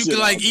points. Is you can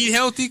like eat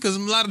healthy because a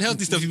lot of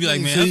healthy stuff you be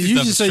like, man, So healthy you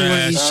stuff just is say you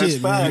want to eat trash.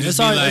 shit, man. That's That's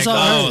Be all. like, That's all I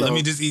oh, heard. let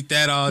me just eat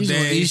that all You just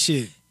want to day. eat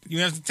shit. You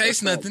don't have to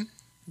taste nothing.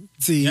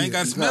 See, You ain't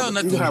got to smell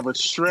nothing. You have a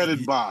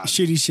shredded box.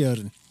 shitty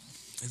Sheldon.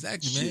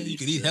 Exactly, man. You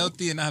can eat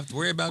healthy and not have to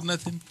worry about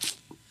nothing.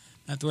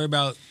 Not have to worry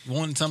about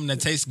wanting something that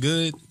tastes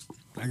good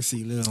I can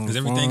see little on because the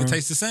everything farm. can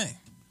taste the same.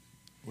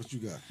 What you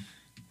got?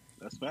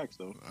 That's facts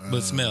though.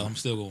 But smell, I'm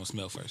still going with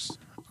smell first.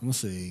 I'm gonna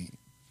say.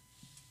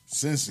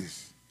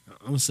 Senses.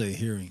 I'm gonna say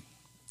hearing.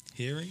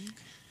 Hearing?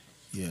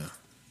 Yeah.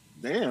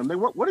 Damn,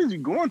 what is you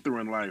going through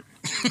in life?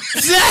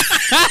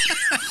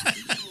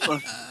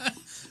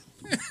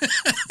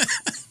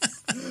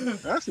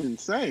 That's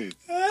insane.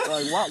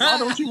 Like, why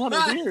don't you want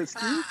to hear it,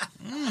 Steve?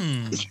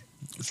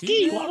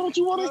 Ski, why don't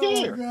you want to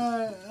hear?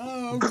 God.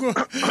 Oh,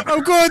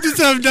 I'm going through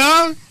something,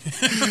 dog.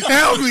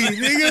 Help me,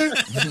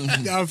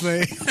 nigga. Y'all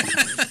play.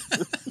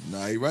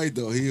 Nah, he right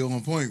though. He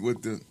on point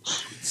with the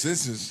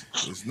sisters.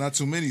 It's not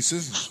too many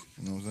sisters.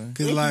 You know what I'm saying?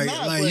 Because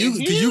not, but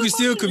you can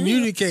still here.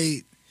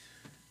 communicate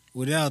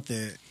without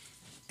that.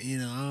 You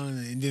know,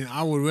 and then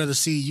I would rather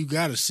see you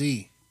gotta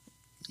see.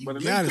 But a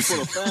nigga could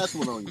pull a fast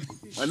one on you.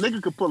 A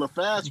nigga could pull a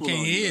fast You one on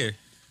can't you. hear.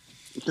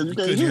 Because you You can't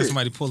couldn't hear hear it.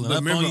 somebody pulling But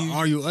up remember, on you.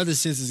 all your other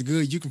senses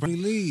good. You can probably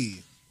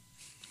leave.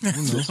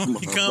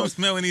 He comes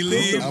smell when he Get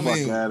leaves. the I fuck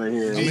mean- out of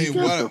here. I mean, Get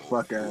why- the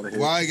fuck out of here.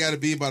 Why it got to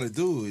be about a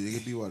dude? It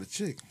could be about a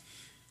chick.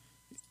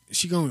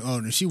 She gonna.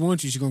 Oh, if she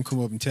wants you, she gonna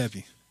come up and tap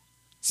you.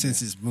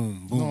 Senses,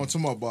 boom, boom. No, I'm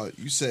talking about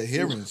you said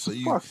hearing, so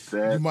Fuck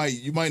that.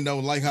 you might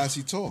not like how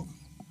she talk.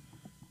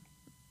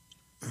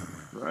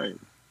 Right.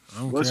 I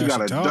don't Well, care she how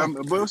got a talk. dumb.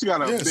 Well, she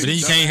got a. Yes. big But then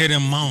you can't hear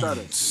them stutter.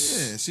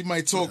 moans. Yeah, she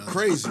might talk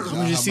crazy. I'm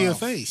gonna just see her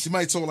face. She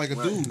might talk like a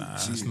dude. Nah,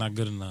 it's not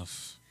good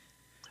enough.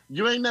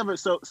 You ain't never.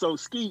 So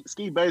ski.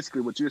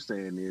 Basically, what you're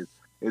saying is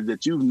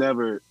that you've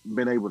never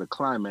been able to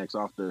climax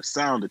off the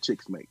sound the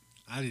chicks make.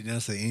 I did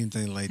not say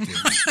anything like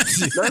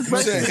that. That's basically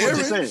what hearing?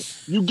 you're saying.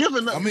 You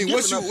giving up. I mean, you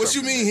what giving you up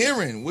something. mean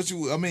hearing?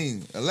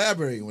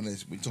 Elaborate when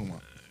we talking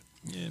about.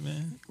 Yeah,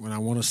 man. When I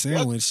want a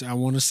sandwich, I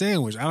want a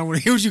sandwich. I don't want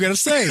to hear what you got to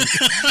say.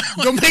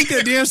 Go make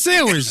that damn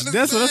sandwich.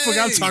 That's what the fuck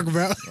I'm talking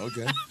about.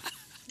 Okay.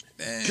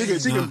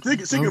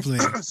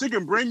 She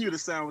can bring you the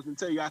sandwich and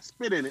tell you I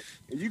spit in it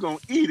and you gonna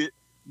eat it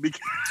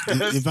because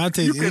If I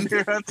take you can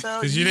hear her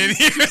tell Because you. you didn't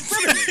hear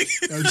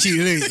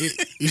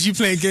it. if you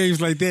playing games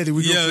like that, then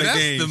we Yo, gonna play that's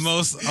games. the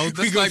most. Oh, We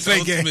that's gonna like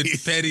play the ultimate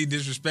games. petty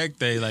disrespect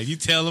thing. Like you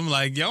tell him,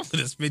 like, yo, I'm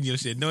gonna spin your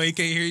shit. No, he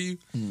can't hear you.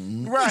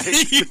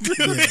 Right. You do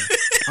Yeah. it.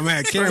 I'm gonna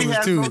have So he cameras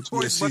has too. no choice Yeah,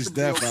 but she's to be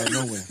deaf okay. out of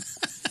nowhere.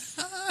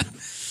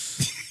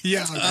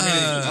 Yeah.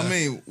 I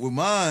mean, with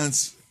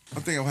mine's,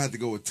 I think I'll have to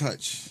go with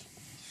touch.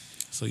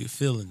 So you're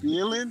feeling.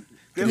 Feeling?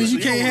 Because you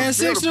can't have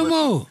sex no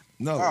more.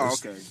 No. Oh,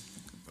 it's- okay.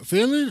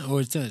 Feeling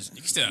or touch?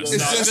 You can still have It's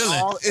sex. just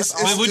feeling. it's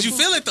But would you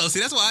feel it though? See,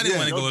 that's why I didn't Yeah.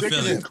 want to No go with dick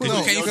feeling. is Because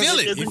included. you can't No, feel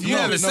it. dick is If you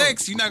having included.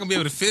 sex, you're not gonna be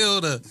able to feel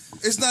the.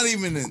 It's not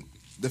even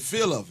the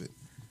feel of it.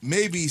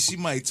 Maybe she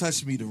might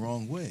touch me the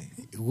wrong way.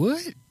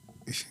 What?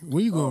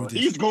 Where you going with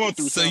this? He's going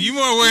through So something. you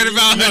more worried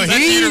about No, her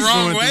touching you the he's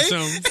wrong going way?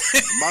 through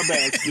something. My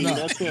bad, Steve. No.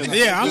 That's him.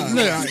 Yeah,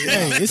 No,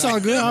 hey, it's all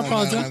good. I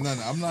apologize. No.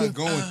 I'm not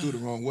going through the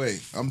wrong way.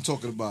 I'm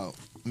talking about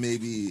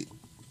maybe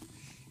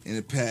in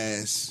the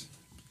past,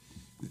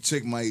 the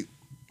chick might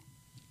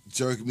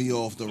jerk me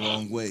off the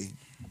wrong way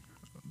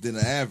than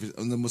the average,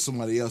 and then with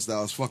somebody else that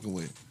I was fucking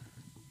with.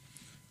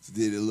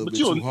 Did it a little But bit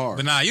you'll- too hard.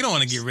 But nah, you don't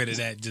want to get rid of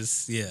that.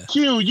 Just yeah,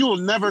 Q, you'll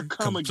never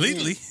come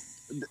completely.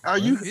 again. Are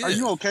you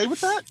okay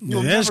with that?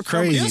 You'll that's never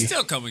come crazy. He'll again?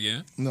 still come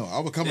again. No, I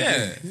would come Yeah.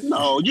 again.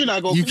 No, you're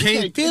not gonna. You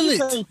can't feel it. You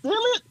can't feel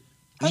it.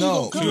 How you No,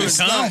 gonna come? would it's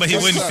come, not- but he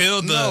it's wouldn't not-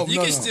 feel the- No, You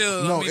no, can no.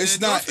 still- No, I mean, it's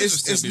the not. endorphins will It's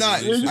still be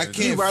not. released. I You're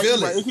can't right, feel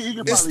you're right. it. He can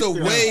It's probably the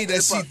feel way it. that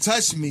It's she probably-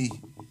 touched me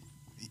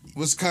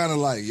was kind of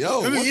like,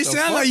 yo, I mean, what it the sounds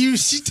fuck? like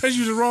she touched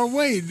you the wrong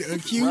way,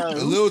 Q. Right.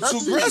 a little Who too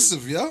touched you?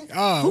 aggressive, yo.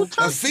 Oh,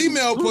 A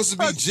female Who supposed to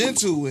be touched you?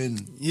 gentle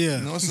and yeah.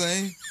 you know what I'm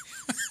saying.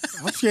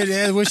 I'm scared to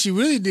ask what she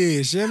really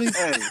did, Shelly.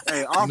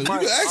 Hey, off You mic.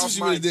 can ask what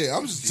she really did.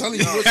 I'm just telling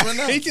you what's right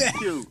now.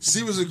 Q,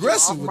 She was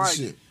aggressive off with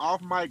the mic, shit.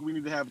 off mic, we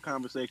need to have a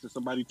conversation.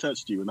 Somebody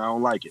touched you, and I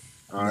don't like it.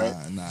 All right,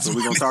 Nah. so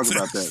we're gonna talk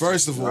about that.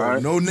 First of all,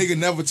 right? no nigga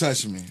never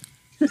touched me.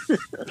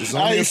 It's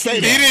I only a ain't say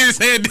He female. that. didn't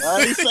say that.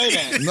 I didn't say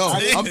that. No,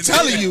 I'm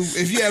telling you,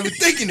 if you ever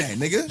thinking that,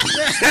 nigga.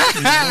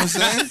 You know what I'm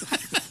saying?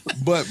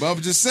 But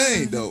I'm just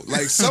saying though,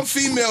 like some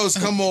females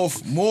come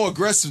off more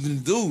aggressive than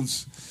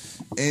dudes,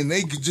 and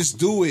they could just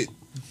do it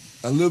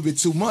a little bit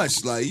too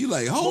much. Like you,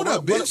 like hold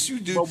up, bitch. You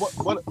do.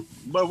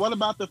 But what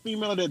about the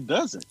female that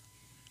doesn't?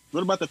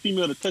 What about the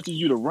female that touches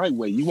you the right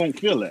way? You won't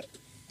feel that.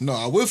 No,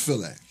 I will feel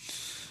that.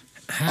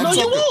 No, you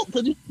talking- won't,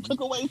 because you took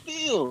away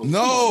feel.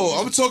 No,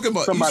 I'm talking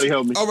about. Somebody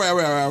help me. All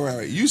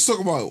right. You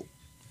talking about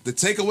the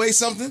take away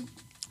something?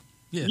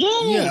 Yeah,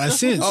 I that's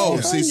sense. what Oh,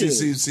 I'm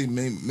saying. see.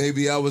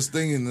 Maybe I was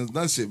thinking of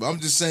that shit, but I'm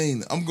just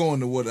saying I'm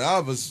going to what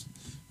I was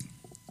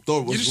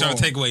thought You're was just wrong. trying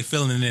to take away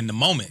feeling it in the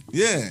moment.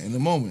 Yeah, in the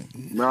moment.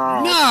 No,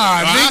 Nah,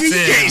 I nigga, you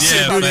said, can't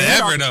shit yeah, do that.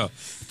 forever though.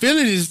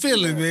 Feeling is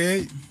feeling,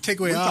 man. Take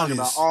away we're all talking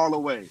this. about all the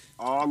way,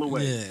 all the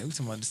way. Yeah, we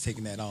talking about just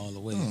taking that all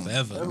away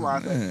That's forever. why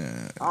I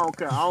said I don't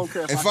care. I don't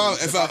care If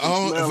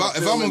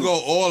I'm gonna go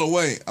all the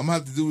way, I'm gonna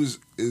have to do is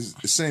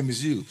the same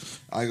as you.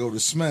 I go to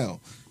smell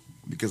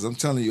because I'm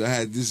telling you, I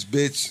had this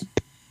bitch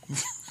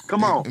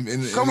Come on, in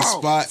come the on.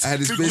 spot. I had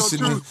this Speak bitch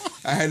your in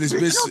truth. I had this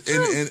Speak bitch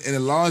your truth. in the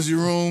laundry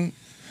room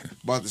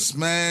about to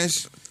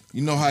smash.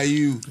 You know how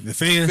you The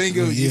fan?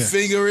 finger Oh, you yeah.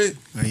 finger it,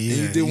 Oh, and yeah,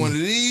 you did one of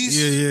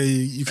these. Yeah.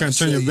 You kind of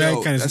turn your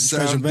back, kind of that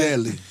scratch your sounds back.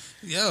 deadly.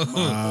 Yo,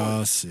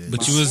 Oh, shit.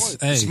 but you was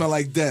hey, Smell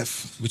like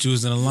death. but you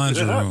was in the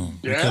laundry Yeah. room.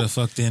 You Yeah. could have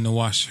fucked in the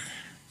washer.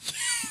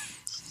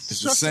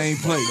 It's the same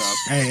place.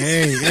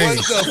 Hey. What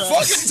the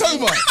fuck is you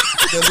talking about?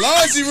 The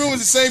laundry room is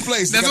the same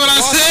place. They That's got what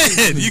the I washing-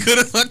 said. You could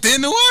have fucked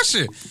in the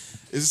washer.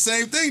 It's the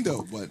same thing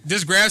though, but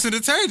Just grab some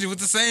detergent with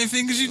the same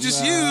fingers you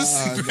just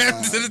used.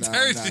 Grab the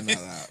detergent.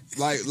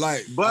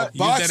 Like But- a box, Use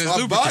that as a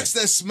lubricant. box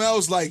that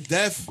smells like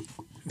death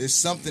is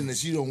something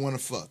that you don't want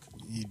to fuck.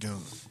 You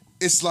don't.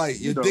 It's like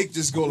your don't. dick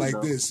just go You like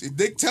don't. this. Your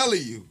dick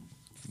telling you,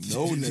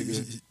 no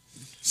nigga.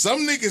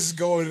 Some niggas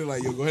go in there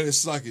like, yo, go ahead and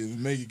suck it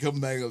and make it come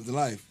back up to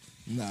life.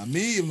 Nah,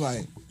 me, I'm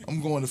like,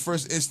 I'm going the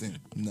first instant.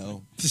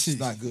 No, it's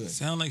not good.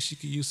 Sound like she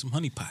could use some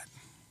honey pot.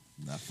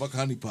 Nah, fuck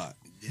honey pot.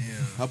 Yeah.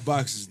 Her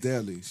box is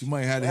deadly. She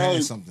might have to Hey.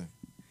 have something.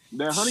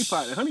 That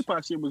honey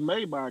pot shit was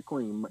made by a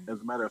queen, as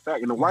a matter of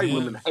fact, and the white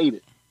women hate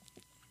it.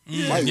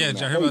 Yeah, did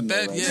y'all hear about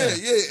that? Yeah,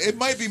 yeah, it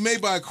might be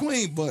made by a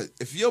queen, but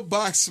if your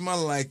box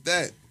smell like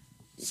that,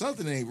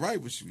 something ain't right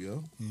with you,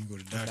 yo. You go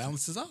to the doctor.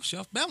 Balances off. She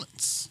off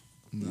balance.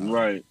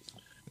 Right.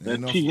 That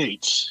Ain't no-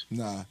 pH.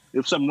 Nah,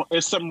 If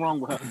something wrong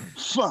with her,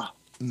 fuck.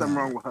 Something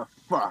wrong with her,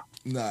 fuck.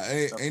 nah,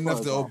 ain't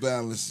nothing off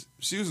balance.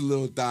 She was a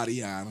little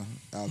Tatiana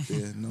out there,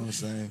 you know what I'm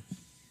saying?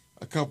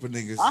 A couple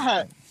niggas. I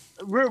had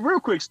real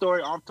quick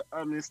story.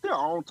 It's still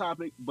on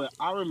topic, but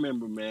I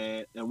remember,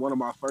 man, in one of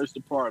my first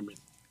apartments,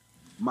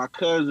 my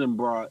cousin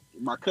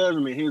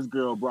and his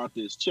girl brought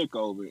this chick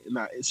over.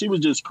 Now she was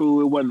just cool.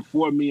 It wasn't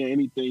for me or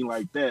anything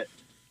like that.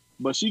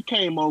 But she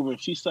came over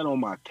and she sat on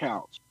my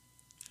couch.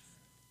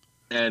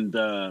 And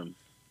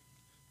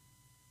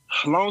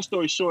long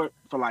story short,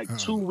 for like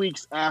 2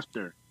 weeks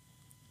after,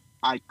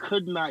 I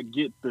could not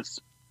get the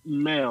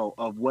smell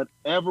of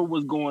whatever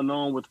was going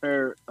on with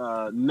her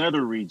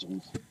nether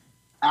regions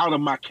out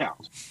of my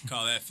couch.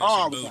 Call that fish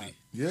Oh, and my booty.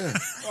 Yeah,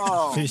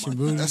 Oh, Fish and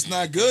my booty. that's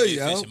not good, Get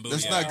yo. fish and booty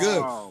That's out. not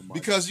good. Oh, my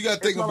Because you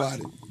got to think It's about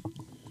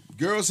it.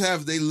 Girls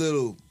have their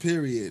little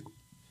period.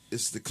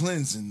 It's the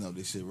cleansing of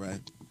this shit,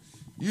 right?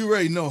 You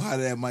already know how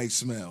that might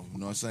smell. You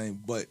know what I'm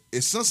saying? But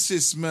if some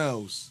shit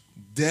smells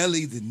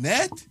deadly than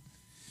that,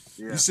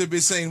 Yeah. you should be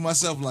saying to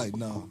myself, like,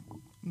 no,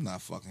 I'm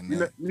not fucking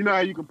that. You know how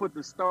you can put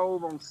the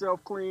stove on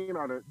self-clean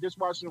or the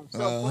dishwasher on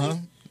self-clean? Uh-huh.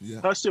 Yeah.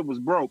 Her shit was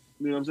broke.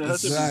 You know what I'm saying? Her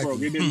shit was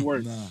broke. It didn't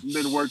work. Nah. It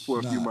didn't work for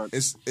a few Nah,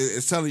 months.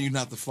 it's telling you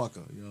not to fuck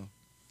her, you know.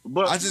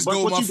 But I just but go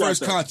with what my you got first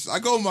there? conscience. I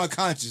go with my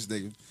conscience,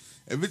 nigga.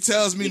 If it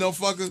tells me no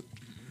fucker,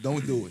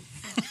 don't do it.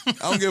 I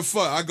don't give a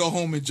fuck. I go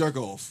home and jerk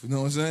off. You know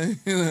what I'm saying?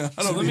 I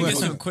don't So let me give a get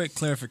some fuck. quick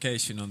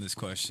clarification on this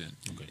question.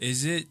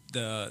 Is it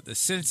the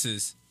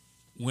senses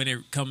when it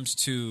comes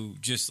to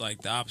just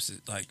like the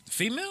opposite, like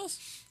females?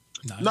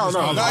 No, Nah, it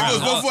goes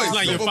both ways.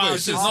 Like It your goes both five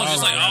ways. senses. No,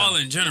 just like all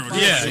in general.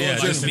 Yeah,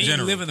 Like just in me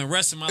general. living the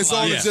rest of my It's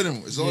life. all Yeah.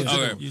 legitimate. It's all Yeah.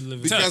 legitimate. You live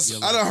in Because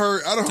touch. I done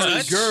heard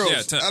Touch? girls.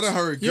 Yeah, touch. I done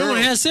heard You don't want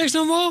girls. to have sex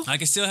no more? I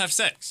can still have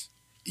sex.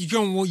 You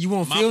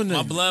won't My, feel my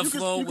nothing. blood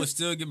flow would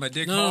still get my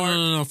dick No, hard.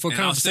 no. For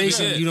and I'll still be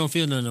conversation, good. you don't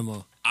feel nothing no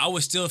more. I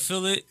would still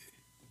feel it.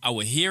 I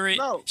would hear it.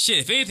 No. Shit,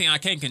 if anything, I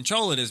can't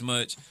control it as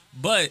much.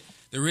 But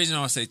the reason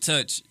I would say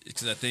touch is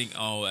because I think,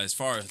 as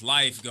far as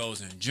life goes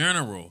in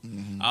general,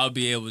 I'll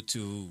be able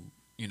to,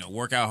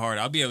 work out hard.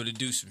 I'll be able to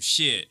do some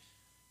shit.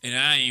 And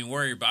I ain't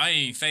worried, but I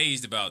ain't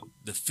phased about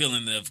the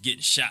feeling of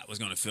getting shot was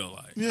going to feel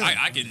like. Yeah.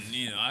 I can,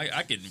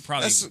 I can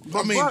probably. That's why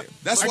I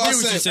I get what you're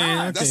said. saying.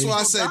 That's Okay. why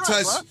I said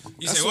touch.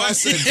 You That's say why I what?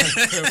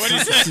 said. What do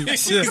you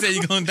say? You said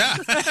you're gonna die.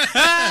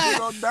 You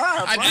gonna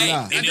die, bro. Hey,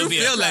 Nah. and I it'll do be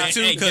feel that,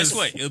 too, Hey, guess 'cause-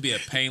 what? It'll be a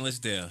painless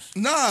death.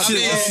 Nah,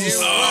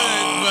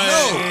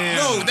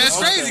 No, that's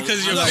crazy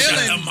because you're Shut the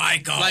feeling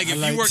mic off. like if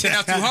like you working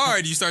out too that.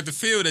 hard, you start to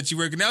feel that you're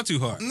working out too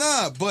hard.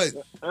 Nah, but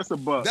That's a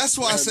bug. that's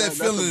why I said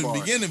feeling in the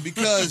beginning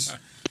because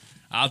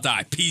I'll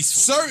die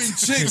peaceful.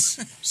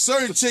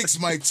 certain chicks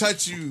might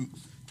touch you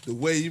the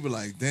way you be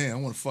like, damn, I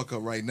want to fuck her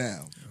right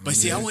now. But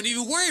see, I wouldn't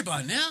even worry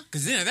about it now.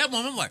 Because then at that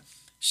moment, I'm like,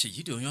 shit,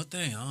 you doing your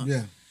thing, huh?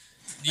 Yeah.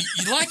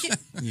 You like it?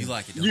 You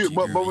like it, don't You, you?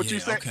 but girl? what Yeah, you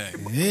say? okay.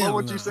 Yeah, but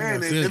what I'm you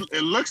saying gonna is feel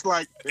it looks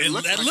like It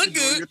looks look like you doing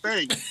good. your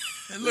thing.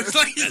 It looks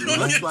like you're doing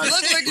Looks it. like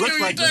Looks like you're looks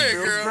doing like your you thing,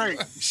 feel girl. great.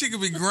 She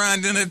could be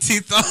grinding her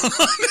teeth off.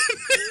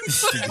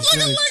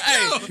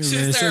 Hey, Man,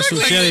 she sexual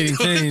started Kelly came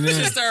bleeding. now.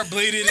 She started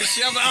bleeding and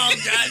shit. I'm like, oh,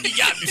 God, you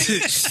got me.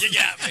 You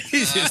got me. He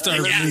just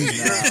started You got me.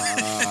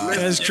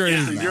 bleeding. That's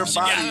crazy.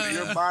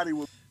 Your body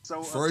was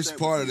so First upset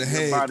part of with the you.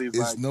 Your head body's is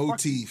like, no fuck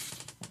teeth.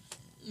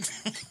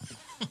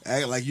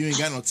 Act like you ain't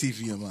got no teeth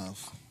in your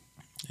mouth.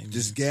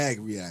 Just gag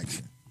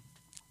reaction.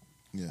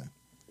 Yeah.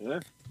 Yeah.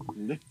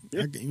 Man,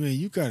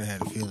 you gotta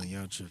have a feeling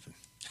y'all tripping.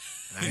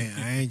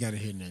 I ain't gotta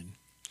hear nothing.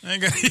 I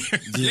ain't got to hear.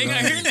 You ain't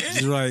gotta hear nothing?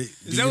 Just right.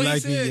 Is that what he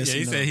said? Yes Yeah, or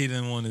he no? said he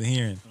didn't want to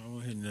hear it. I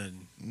don't hear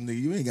nothing.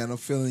 Nigga, you ain't got no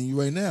feeling in you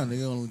right now,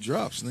 nigga, on the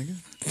drops, nigga.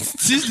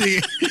 This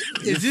nigga,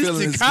 Your is this feeling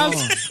the is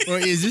cops or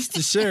is this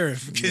the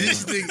sheriff? 'Cause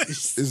this nigga,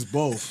 It's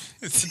both.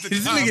 It's the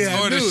this cops nigga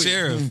or I the knew it.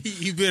 sheriff.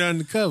 He been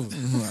undercover.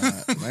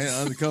 Man,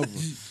 undercover.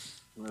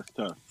 That's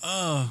tough.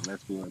 Oh,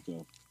 That's really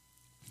tough.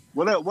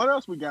 What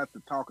else we got to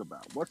talk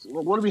about? What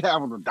do we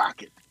have on the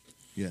docket?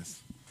 Yes.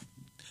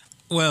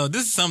 well,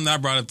 this is something I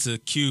brought up to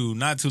Q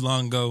not too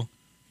long ago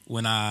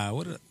when I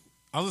was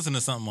listening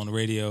to something on the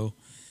radio,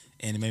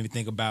 and it made me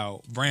think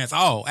about brands.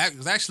 Oh, it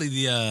was actually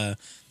the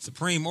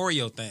Supreme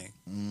Oreo thing.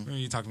 Remember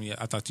you talking to me?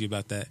 I talked to you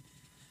about that,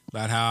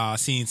 about how I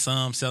seen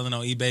some selling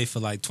on eBay for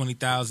like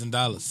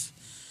 $20,000,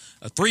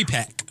 a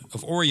 3-pack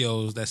of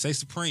Oreos that say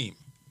Supreme.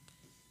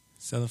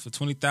 selling for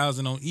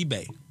 $20,000 on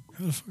eBay.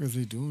 How the fuck is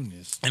they doing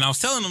this? And I was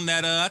telling them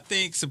that I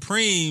think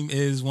Supreme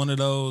is one of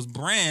those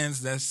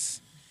brands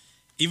that's,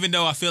 even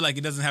though I feel like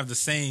it doesn't have the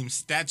same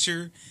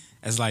stature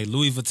as like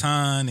Louis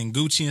Vuitton and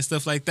Gucci and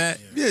stuff like that.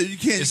 Yeah, you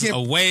can't. It's You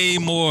can't, a way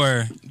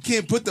more. you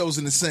can't put those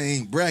in the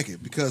same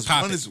bracket because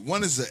Pop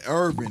one is the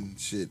urban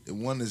shit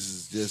and one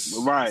is just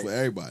Right. for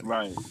everybody.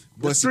 Right.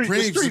 But The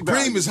street Supreme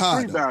value, is high.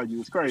 Street value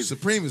is crazy.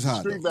 Supreme is high.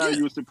 Street though.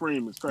 value is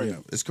Supreme is crazy. Yeah,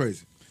 it's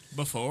crazy.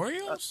 But for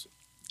Oreos?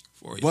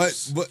 For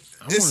Oreos. But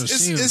wanna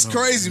see it's them,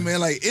 crazy, though, man.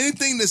 Like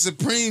anything that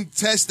Supreme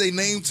test they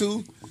name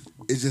to,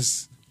 it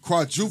just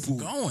quadruple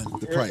Going.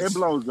 the price. It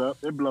blows up.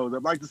 It blows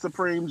up. Like the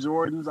Supreme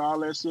Jordans, all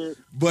that shit.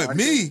 But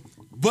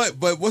Like,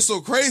 but what's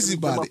so crazy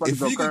The about it? If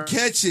motherfuckers you go can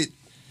catch it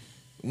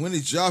when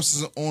it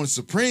drops on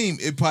Supreme,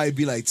 it'd probably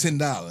be like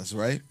 $10,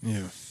 right?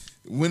 Yeah.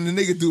 When the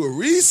nigga do a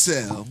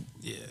resale,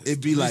 Yeah, it'd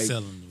be like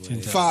reselling the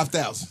way-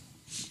 5,000.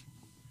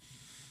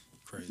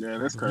 Crazy. Yeah,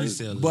 that's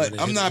crazy. resell is But where they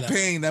I'm hit not it at.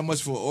 paying that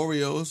much for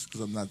Oreos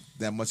because I'm not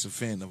that much a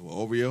fan of an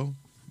Oreo.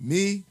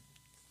 Me,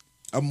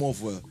 I'm more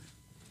for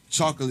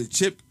chocolate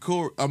chip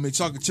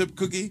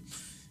cookie.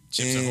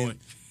 Chips and- Ahoy.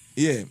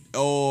 Yeah,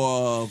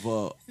 or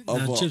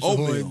Now, Chips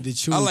Ahoy, oatmeal. the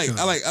chewy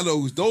I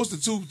know those the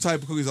two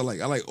type of cookies I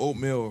like. I like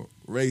oatmeal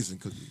raisin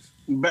cookies.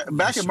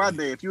 Back in my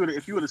day, if you would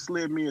have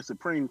slid me a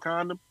Supreme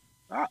condom,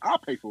 I'll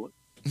pay for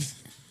it.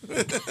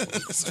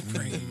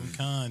 Supreme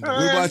condom.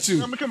 What about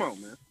you? I mean, come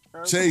on, man.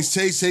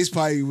 Chase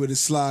probably would have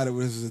slided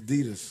with his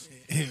Adidas.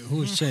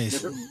 Who's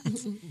Chase?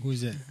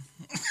 Who's that?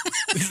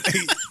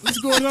 What's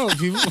going on,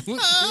 people?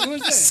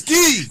 What's that?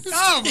 Ski.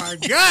 Oh my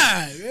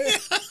God!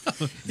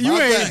 You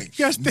My ain't bad. you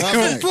gotta stay My on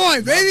bad.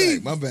 point,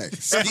 baby. My bad.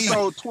 Ski.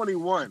 Episode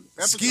 21.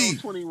 Ski.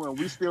 Episode 21.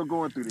 We still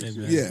going through this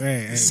shit. Yeah.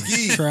 Hey,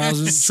 Ski. trials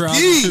and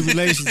Ski.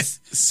 tribulations.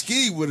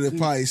 Ski would have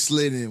probably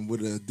slid in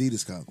with an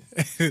Adidas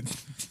condom.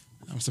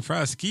 I'm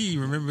surprised Ski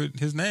remembered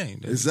his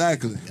name.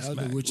 Exactly. Y'all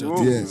do what Whoa.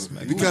 y'all do. Yes.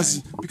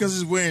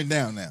 Because it's wearing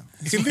down now.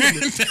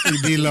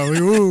 D-Lo.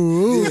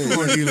 Ooh, come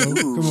on, D-Lo.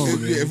 Come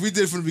on, man. If we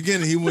did it from the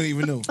beginning, he wouldn't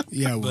even know.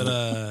 Yeah, But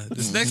well,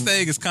 this next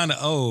thing is kind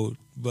of old,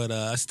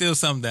 but still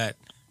something that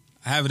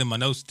I have it in my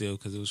notes still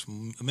because it was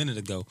from a minute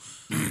ago.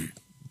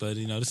 But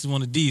this is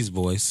one of D's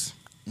boys,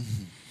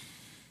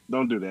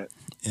 Don't do that.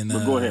 and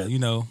But go ahead.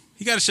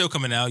 he got a show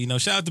coming out.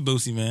 Shout out to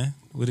Boosie, man,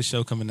 with his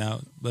show coming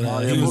out. But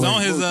yeah, he was boy.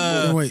 on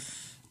his. wait.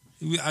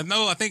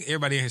 I think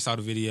everybody here saw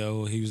the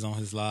video. He was on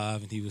his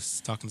live and he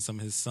was talking to some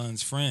of his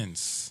son's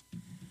friends,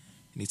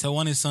 and he told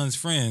one of his son's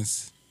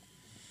friends,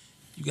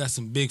 "You got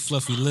some big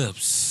fluffy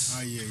lips."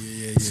 Oh yeah.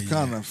 It's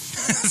kind of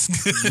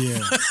Yeah.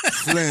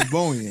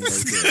 flamboyant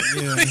right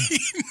there. Yeah.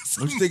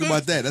 What you think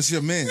about that? That's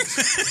your man.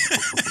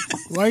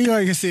 Why you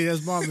always say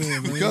that's my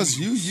man, man? Because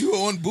you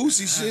on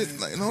Boosie shit.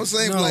 Like, you know what I'm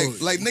saying? No.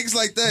 Like niggas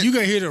like that. you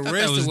gotta hear the I thought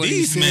rest that was of what he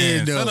D's said,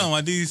 man. though. Hold on,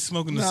 why D's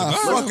smoking the Nah,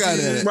 cigar? fuck out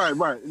of that.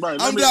 Right.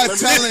 I'm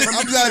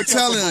not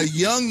telling a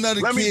young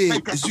nutty let me kid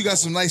take a- that you got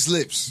some nice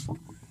lips.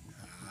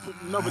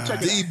 No, but check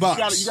The it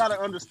E-box. out. You gotta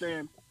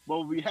understand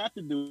what we have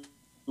to do.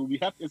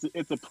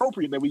 It's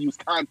appropriate that we use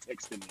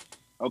context in it.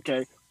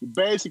 Okay?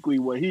 Basically,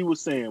 what he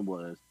was saying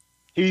was,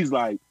 he's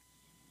like,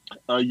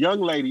 a young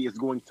lady is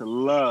going to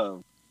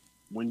love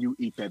when you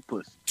eat that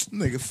pussy.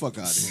 Nigga, fuck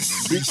out of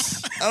here, man.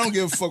 I don't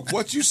give a fuck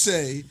what you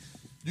say.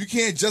 You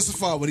can't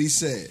justify what he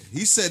said.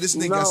 He said this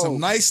nigga got No. some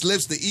nice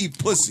lips to eat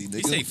pussy, nigga.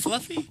 He say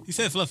fluffy? He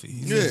said fluffy.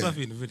 He Yeah. said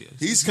fluffy in the video.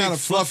 He's Big kind of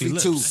fluffy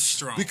too, lips.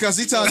 Strong. because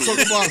he trying to talk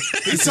about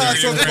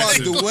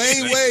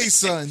Dwayne Wade,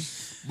 son.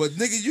 But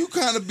nigga, you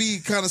kind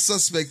of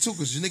suspect too,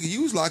 because nigga,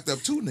 you was locked up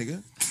too,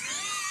 nigga.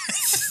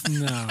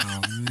 No,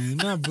 man,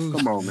 not Boosie.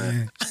 Come on,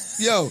 man.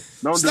 Yo,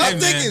 Don't do stop that,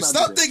 thinking, man.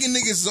 stop thinking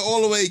niggas is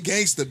all the way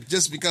gangster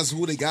just because of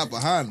who they got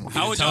behind them.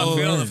 How would y'all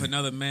feel him. if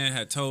another man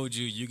had told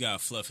you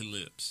got fluffy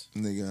lips?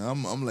 Nigga,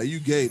 I'm like, you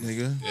gay,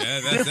 nigga. Yeah,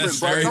 that's Different,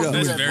 very, bro. Don't do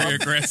that's that, very bro.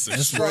 aggressive.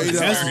 That's Straight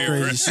that's up. some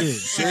crazy shit.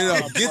 Straight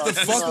up, get the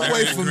fuck That's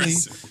away very from me,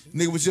 aggressive.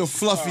 nigga, with your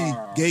fluffy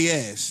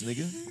gay ass,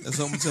 nigga. That's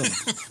what I'm telling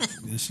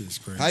you. This shit's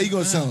crazy. How you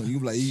gonna tell him? You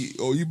be like,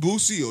 you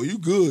Boosie, or you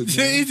good,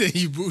 man? Anything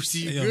you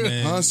Boosie, you Yo, good.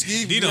 man. Huh,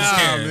 Ski? D don't Nah,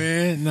 care.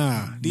 man,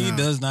 nah. D nah.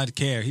 does not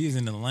care. He is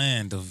in the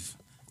land of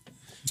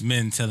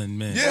men telling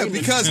men. Yeah,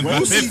 because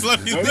Boosie,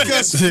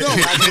 because no, You're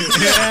not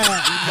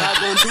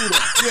gonna do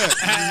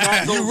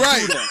that. you're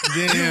right.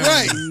 Damn. You're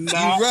right.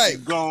 Not You're right.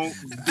 gonna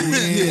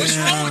What's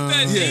wrong with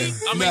that, D?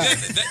 Yeah. I mean,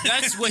 Nah.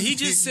 that's what he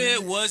just said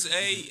was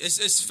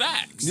it's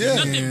facts. Yeah. There's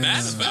nothing Yeah.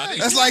 bad about it.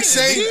 That's like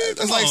saying,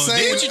 Come on, D,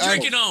 what you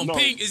drinking on? No.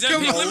 Pink? Is that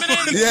pink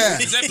lemonade? Yeah.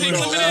 Is that pink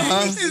No.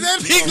 lemonade? Is that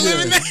pink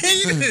lemonade?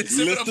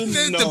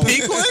 listen. The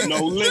pink one?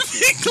 No,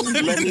 listen.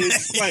 Let me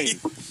explain.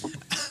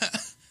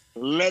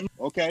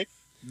 Okay,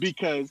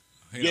 because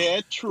yeah,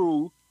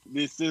 true.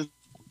 This is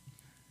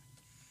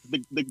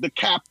the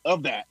cap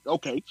of that.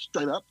 Okay,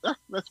 straight up,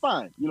 that's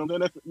fine. You know,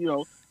 that's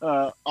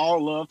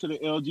all love to the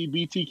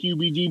LGBTQ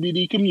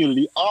BGBD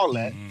community, all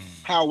that.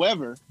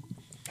 However,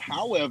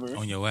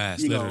 On your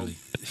ass, You know. literally.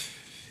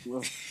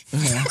 well,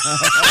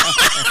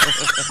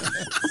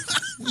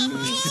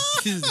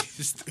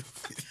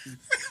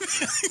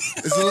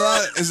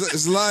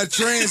 It's a lot of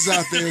trends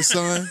out there,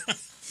 son.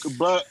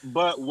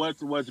 But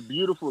what's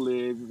beautiful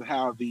is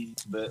how the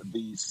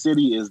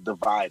city is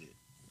divided.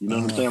 You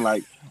know what I'm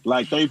saying?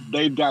 Like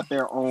they've got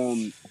their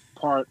own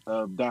part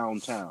of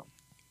downtown.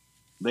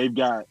 They've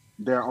got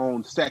their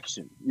own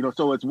section. You know,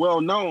 so it's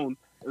well known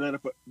that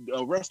if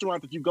a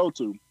restaurant that you go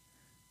to,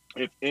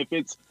 if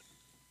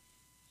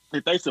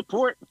they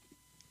support,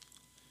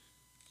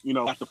 you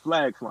know, like the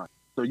flag flying.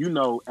 So you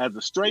know, as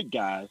a straight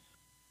guy,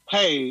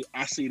 hey,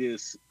 I see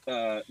this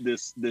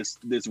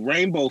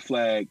rainbow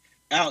flag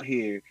out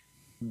here.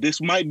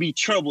 This might be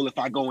trouble if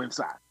I go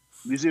inside.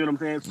 You see what I'm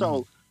saying?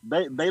 So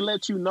they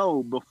let you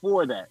know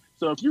before that.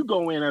 So if you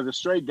go in as a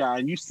straight guy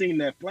and you seen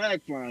that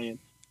flag flying,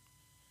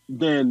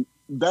 then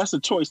that's a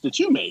choice that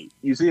you made.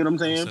 You see what I'm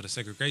saying? So the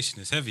segregation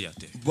is heavy out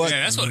there. But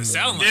Yeah, that's what it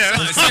sounds like. Yeah,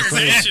 The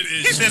segregation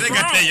is He said they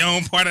got their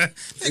own part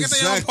of. They got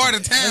their own part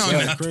of town.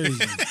 That's now.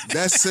 crazy.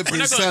 that's simply We're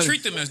not going telling, to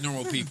treat them as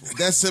normal people.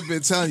 that's simply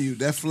telling you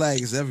that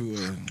flag is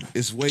everywhere.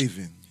 It's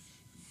waving.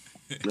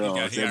 No, He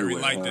it's got to everywhere,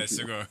 relight huh? that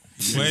cigar.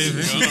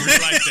 Waving. Go on,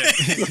 relight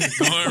that.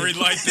 Go on,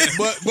 relight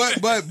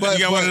that. But You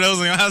got one of those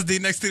in your house, D,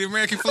 next to the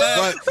American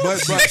flag. but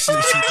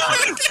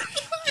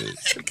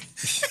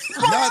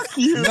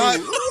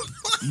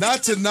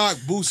not to knock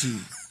Boosie.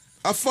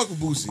 I fuck with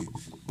Boosie,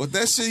 but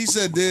that shit he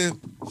said there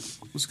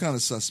was kind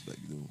of suspect,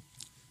 dude.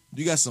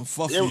 You got some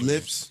fluffy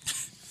lips.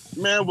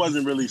 Man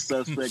wasn't really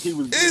suspect. He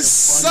was.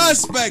 It's being funny.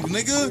 suspect,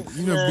 nigga.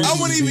 You know, I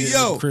I wouldn't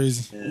even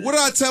crazy. What do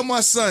I tell my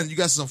son? You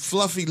got some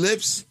fluffy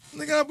lips,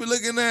 nigga. I'll be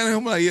looking at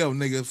him like, yo,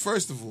 nigga.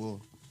 First of all,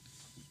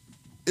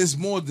 it's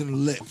more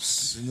than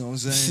lips. You know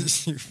what I'm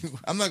saying?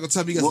 I'm not gonna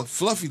tell you got some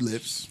fluffy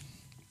lips.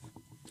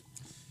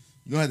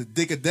 You gonna have to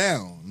dig it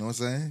down. You know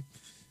what I'm saying?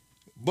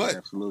 But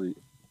Absolutely.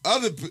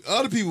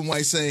 other people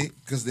might say,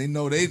 because they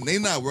know they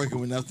not working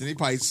with nothing, they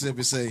probably sit up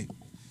and say,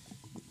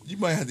 you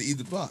might have to eat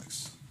the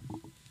box.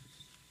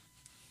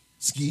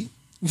 Ski.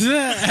 I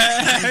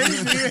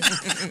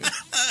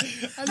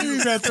knew he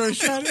was about to throw a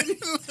shot at me.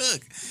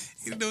 Look,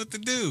 you know what to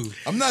do.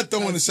 I'm not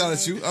throwing a shot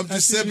at you. I'm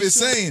just simply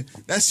saying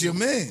that's your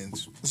man.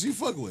 That's who you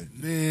fuck with.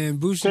 Man,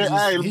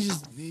 Boosie,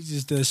 he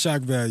just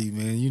shock value,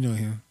 man. You know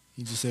him.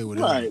 He just say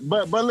whatever. Right,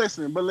 but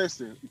listen.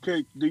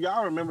 Okay, do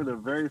y'all remember the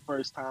very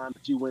first time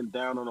that you went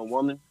down on a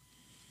woman?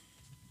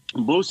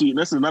 Boosie,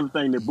 this is another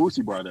thing that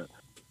Boosie brought up.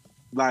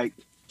 Like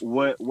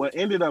what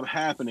ended up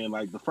happening,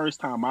 like the first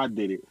time I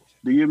did it.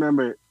 Do you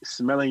remember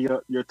smelling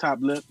your top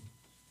lip?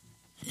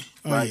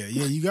 Oh Right.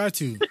 yeah, you got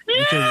to,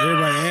 because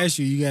everybody asks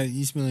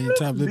you smelling your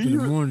top lip in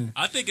the morning.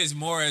 I think it's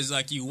more as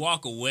like you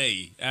walk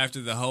away after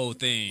the whole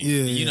thing.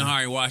 Yeah, You know yeah. how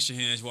you wash your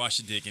hands, wash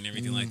your dick, and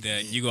everything like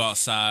that. You go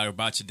outside or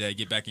about your day,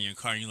 get back in your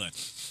car, and you're like,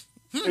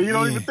 And you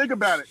don't even think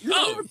about it. You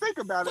Oh, don't even think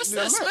about it. what's in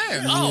your that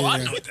lip. smell? Oh, I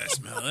know what that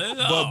smell is.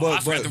 Oh, but- I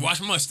forgot to wash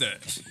my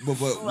mustache. But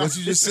what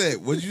you just said,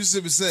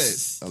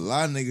 a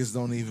lot of niggas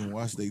don't even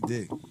wash their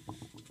dick.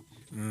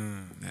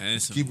 Man,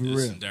 Keep it real.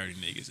 Some dirty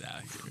niggas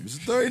out here. There's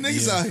 30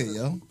 niggas out here,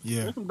 yo.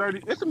 Yeah,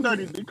 It's some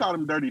dirty. They call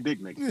them dirty dick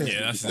niggas.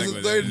 Yeah, that's There's exactly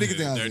some 30 what niggas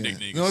down dirty there. dick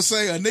niggas. You know what I'm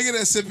saying? A nigga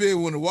that sit here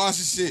want to wash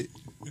his shit.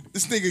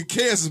 This nigga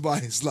cares about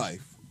his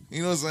life.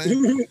 You know what I'm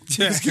saying?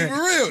 Just keep it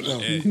real though.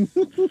 Yeah. You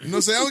know what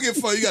I'm saying? I don't give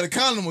a fuck. You got a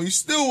condom on. You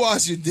still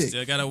wash your dick.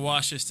 Still gotta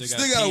wash it. Still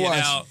gotta Still gotta pee it wash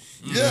it. out.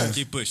 Yeah.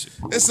 Keep pushing.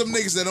 There's some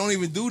niggas that don't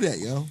even do that,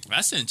 yo.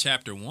 That's in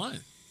chapter 1.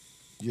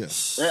 Yeah.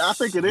 Yeah, I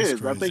think it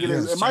is. I think it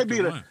is. Yes, It might be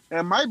chapter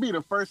it might be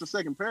the first or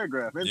second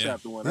paragraph in Yeah.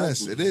 chapter 1.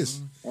 Yes, actually. it is.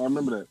 I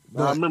remember that.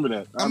 But- I remember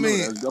that. I remember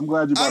mean, that. I'm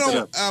glad you brought that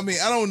up.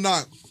 I don't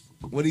knock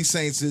what he's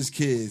saying to his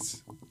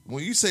kids.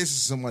 When you say to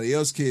somebody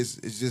else's kids,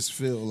 it just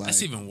feel like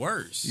That's even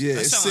worse. yeah,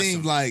 That it sound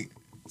seemed some- like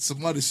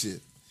some other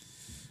shit.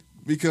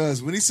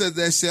 Because when he said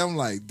that shit, I'm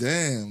like,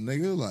 damn,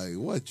 nigga, like,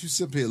 what? You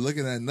sit up here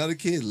looking at another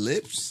kid's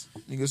lips?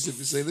 You gonna sit up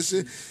and say this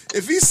shit?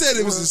 If he said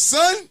it was his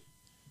son,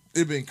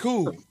 it'd been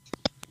cool.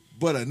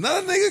 But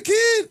another nigga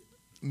kid?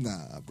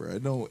 Nah, bro.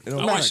 It don't I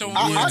wish matter.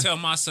 someone would tell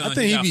my son. I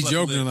think he be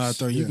joking a lot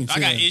though. You can I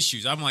tell. got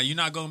issues. I'm like, you're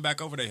not going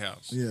back over their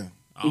house. Yeah.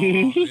 Oh,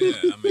 yeah,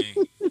 I mean,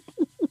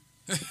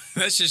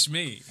 that's just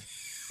me.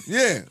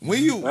 Yeah.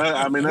 When you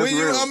I mean, that's when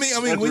you real. I mean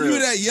That's when real. you're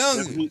that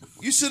young,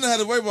 you shouldn't have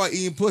to worry about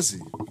eating pussy.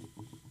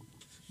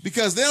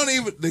 Because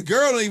the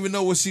girl don't even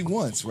know what she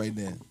wants right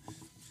now.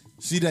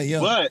 She that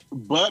young. But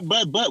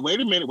wait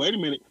a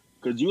minute.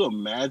 Could you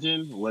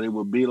imagine what it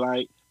would be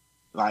like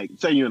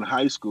say you're in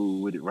high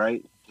school with it,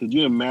 right? Could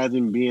you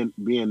imagine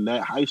being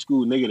that high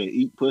school nigga that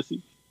eat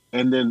pussy,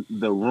 and then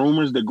the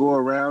rumors that go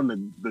around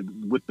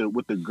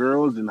with the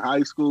girls in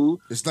high school?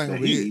 It's not that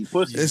gonna he be. eat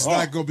pussy. It's Oh.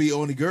 not gonna be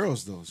only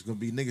girls though. It's gonna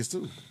be niggas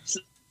too.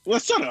 Well,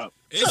 shut up.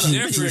 It's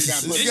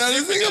different. You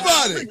gotta think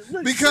about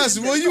it. Because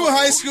when you in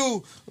high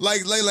school,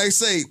 like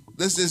say,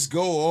 let's just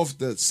go off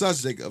the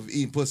subject of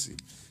eating pussy.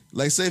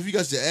 Like say if you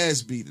got your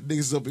ass beat, the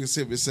niggas up and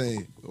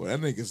saying, "Oh, that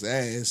nigga's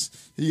ass.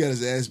 He got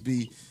his ass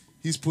beat.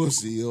 He's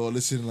pussy," or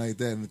this shit like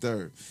that in the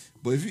third.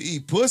 But if you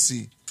eat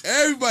pussy,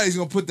 everybody's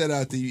gonna put that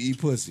out there. You eat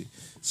pussy,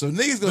 so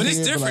niggas gonna. But it's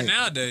think different like,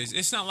 nowadays.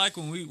 It's not like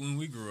when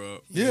we grew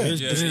up. Yeah, We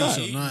it's just not.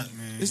 eat. not,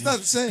 man. It's not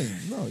the same.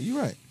 No,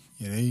 you're right.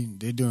 Yeah,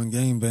 they doing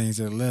game bangs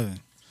at 11.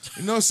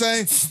 You know what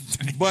I'm saying?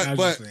 But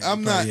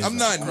I'm not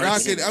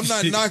knocking a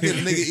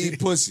nigga eat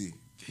pussy.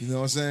 You know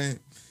what I'm saying?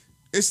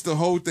 It's the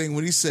whole thing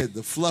when he said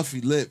the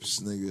fluffy lips,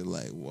 nigga.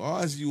 Like,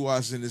 why is you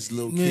watching this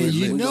little Man, kid?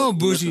 you lips? know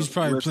Boosie's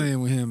probably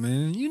playing with him,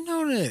 man. You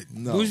know that.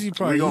 No, Boosie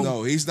probably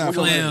no, he's not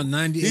playing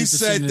playing. 98% He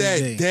said of the that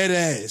day. dead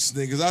ass,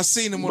 niggas. I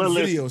seen him on the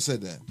video.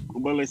 Said that.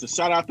 But listen,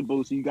 shout out to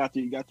Boosie. You got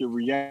your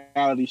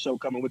reality show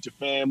coming with your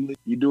family.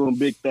 You're doing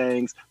big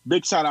things.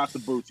 Big shout out to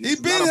Boosie. He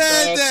been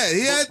had that.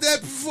 He had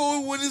that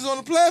before when he was on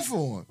the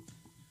platform.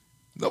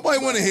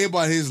 Nobody want to hear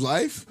about his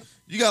life.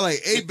 You got like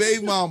 8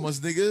 baby mamas,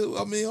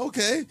 nigga. I mean,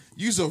 okay.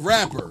 You's a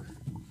rapper.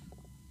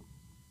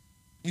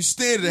 You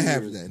stand to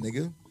having that,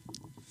 nigga.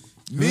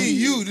 Me and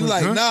you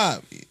like, nah.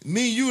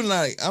 Me and you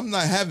like, I'm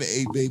not having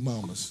 8 baby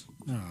mamas.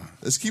 No.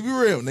 Let's keep it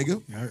real,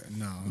 nigga.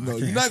 No,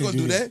 you're not gonna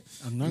do that.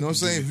 You know what I'm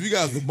saying? If you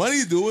got the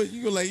money to do it,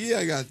 you go like, yeah,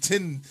 I got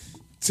 10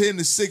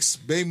 to 6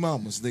 baby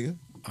mamas, nigga.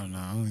 Oh no,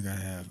 I only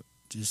gotta have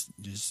just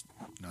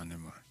no,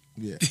 never mind.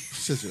 Yeah,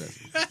 shut your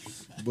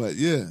ass. But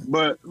yeah.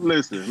 But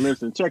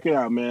listen, check it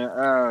out, man.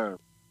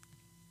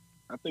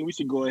 I think we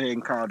should go ahead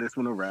and call this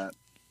one a wrap.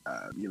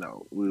 You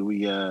know,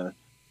 we got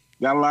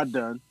a lot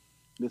done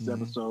this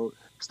episode.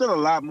 Still a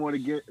lot more to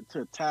get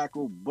to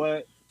tackle,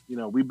 but you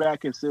know, we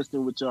back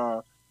consistent with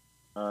y'all.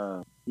 You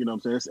know what I'm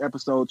saying? It's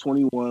episode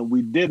 21.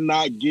 We did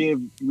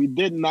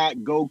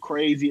not go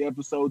crazy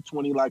episode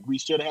 20 like we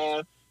should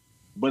have,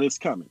 but it's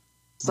coming.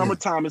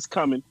 Summertime is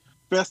coming.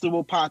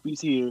 Festival Poppy's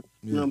here.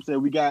 You know what I'm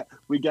saying? We got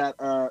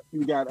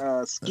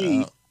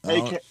Ski,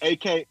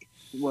 aka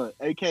what?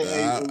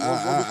 AKA what we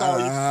call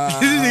you?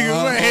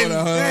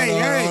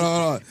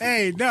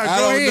 Hey, no,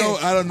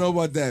 I don't know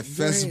about that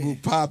Festival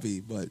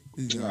Poppy, but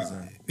you know what I'm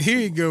saying. Here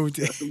you go with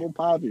that. Festival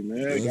Poppy,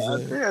 man.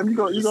 Goddamn, you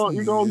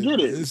gonna get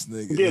it. This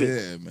nigga, get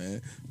it,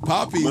 man.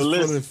 Poppy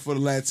is for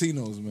the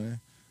Latinos, man.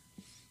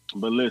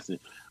 But listen,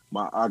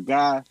 our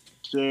guy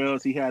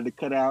Shells, he had to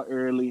cut out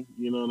early.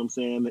 You know what I'm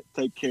saying? To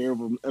take care of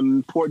an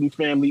important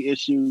family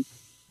issue.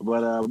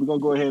 But we're gonna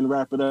go ahead and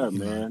wrap it up,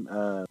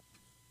 man.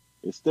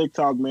 It's Stick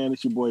Talk, man.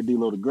 It's your boy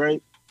D-Lo the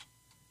Great.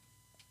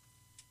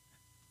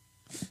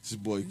 It's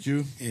your boy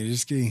Q. It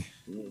is Ski.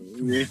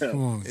 Yeah.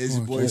 It's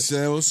your boy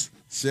Shells.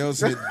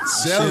 Shells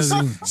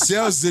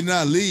did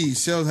not leave.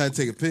 Shells had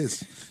to take a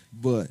piss.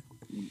 But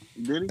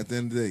did he? At the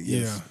end of the day,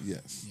 yes.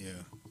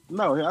 Yeah.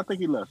 No, I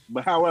think he left.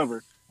 But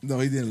however. No,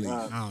 he didn't leave.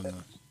 I don't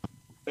know.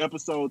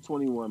 Episode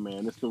 21,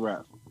 man. It's the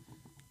wrap.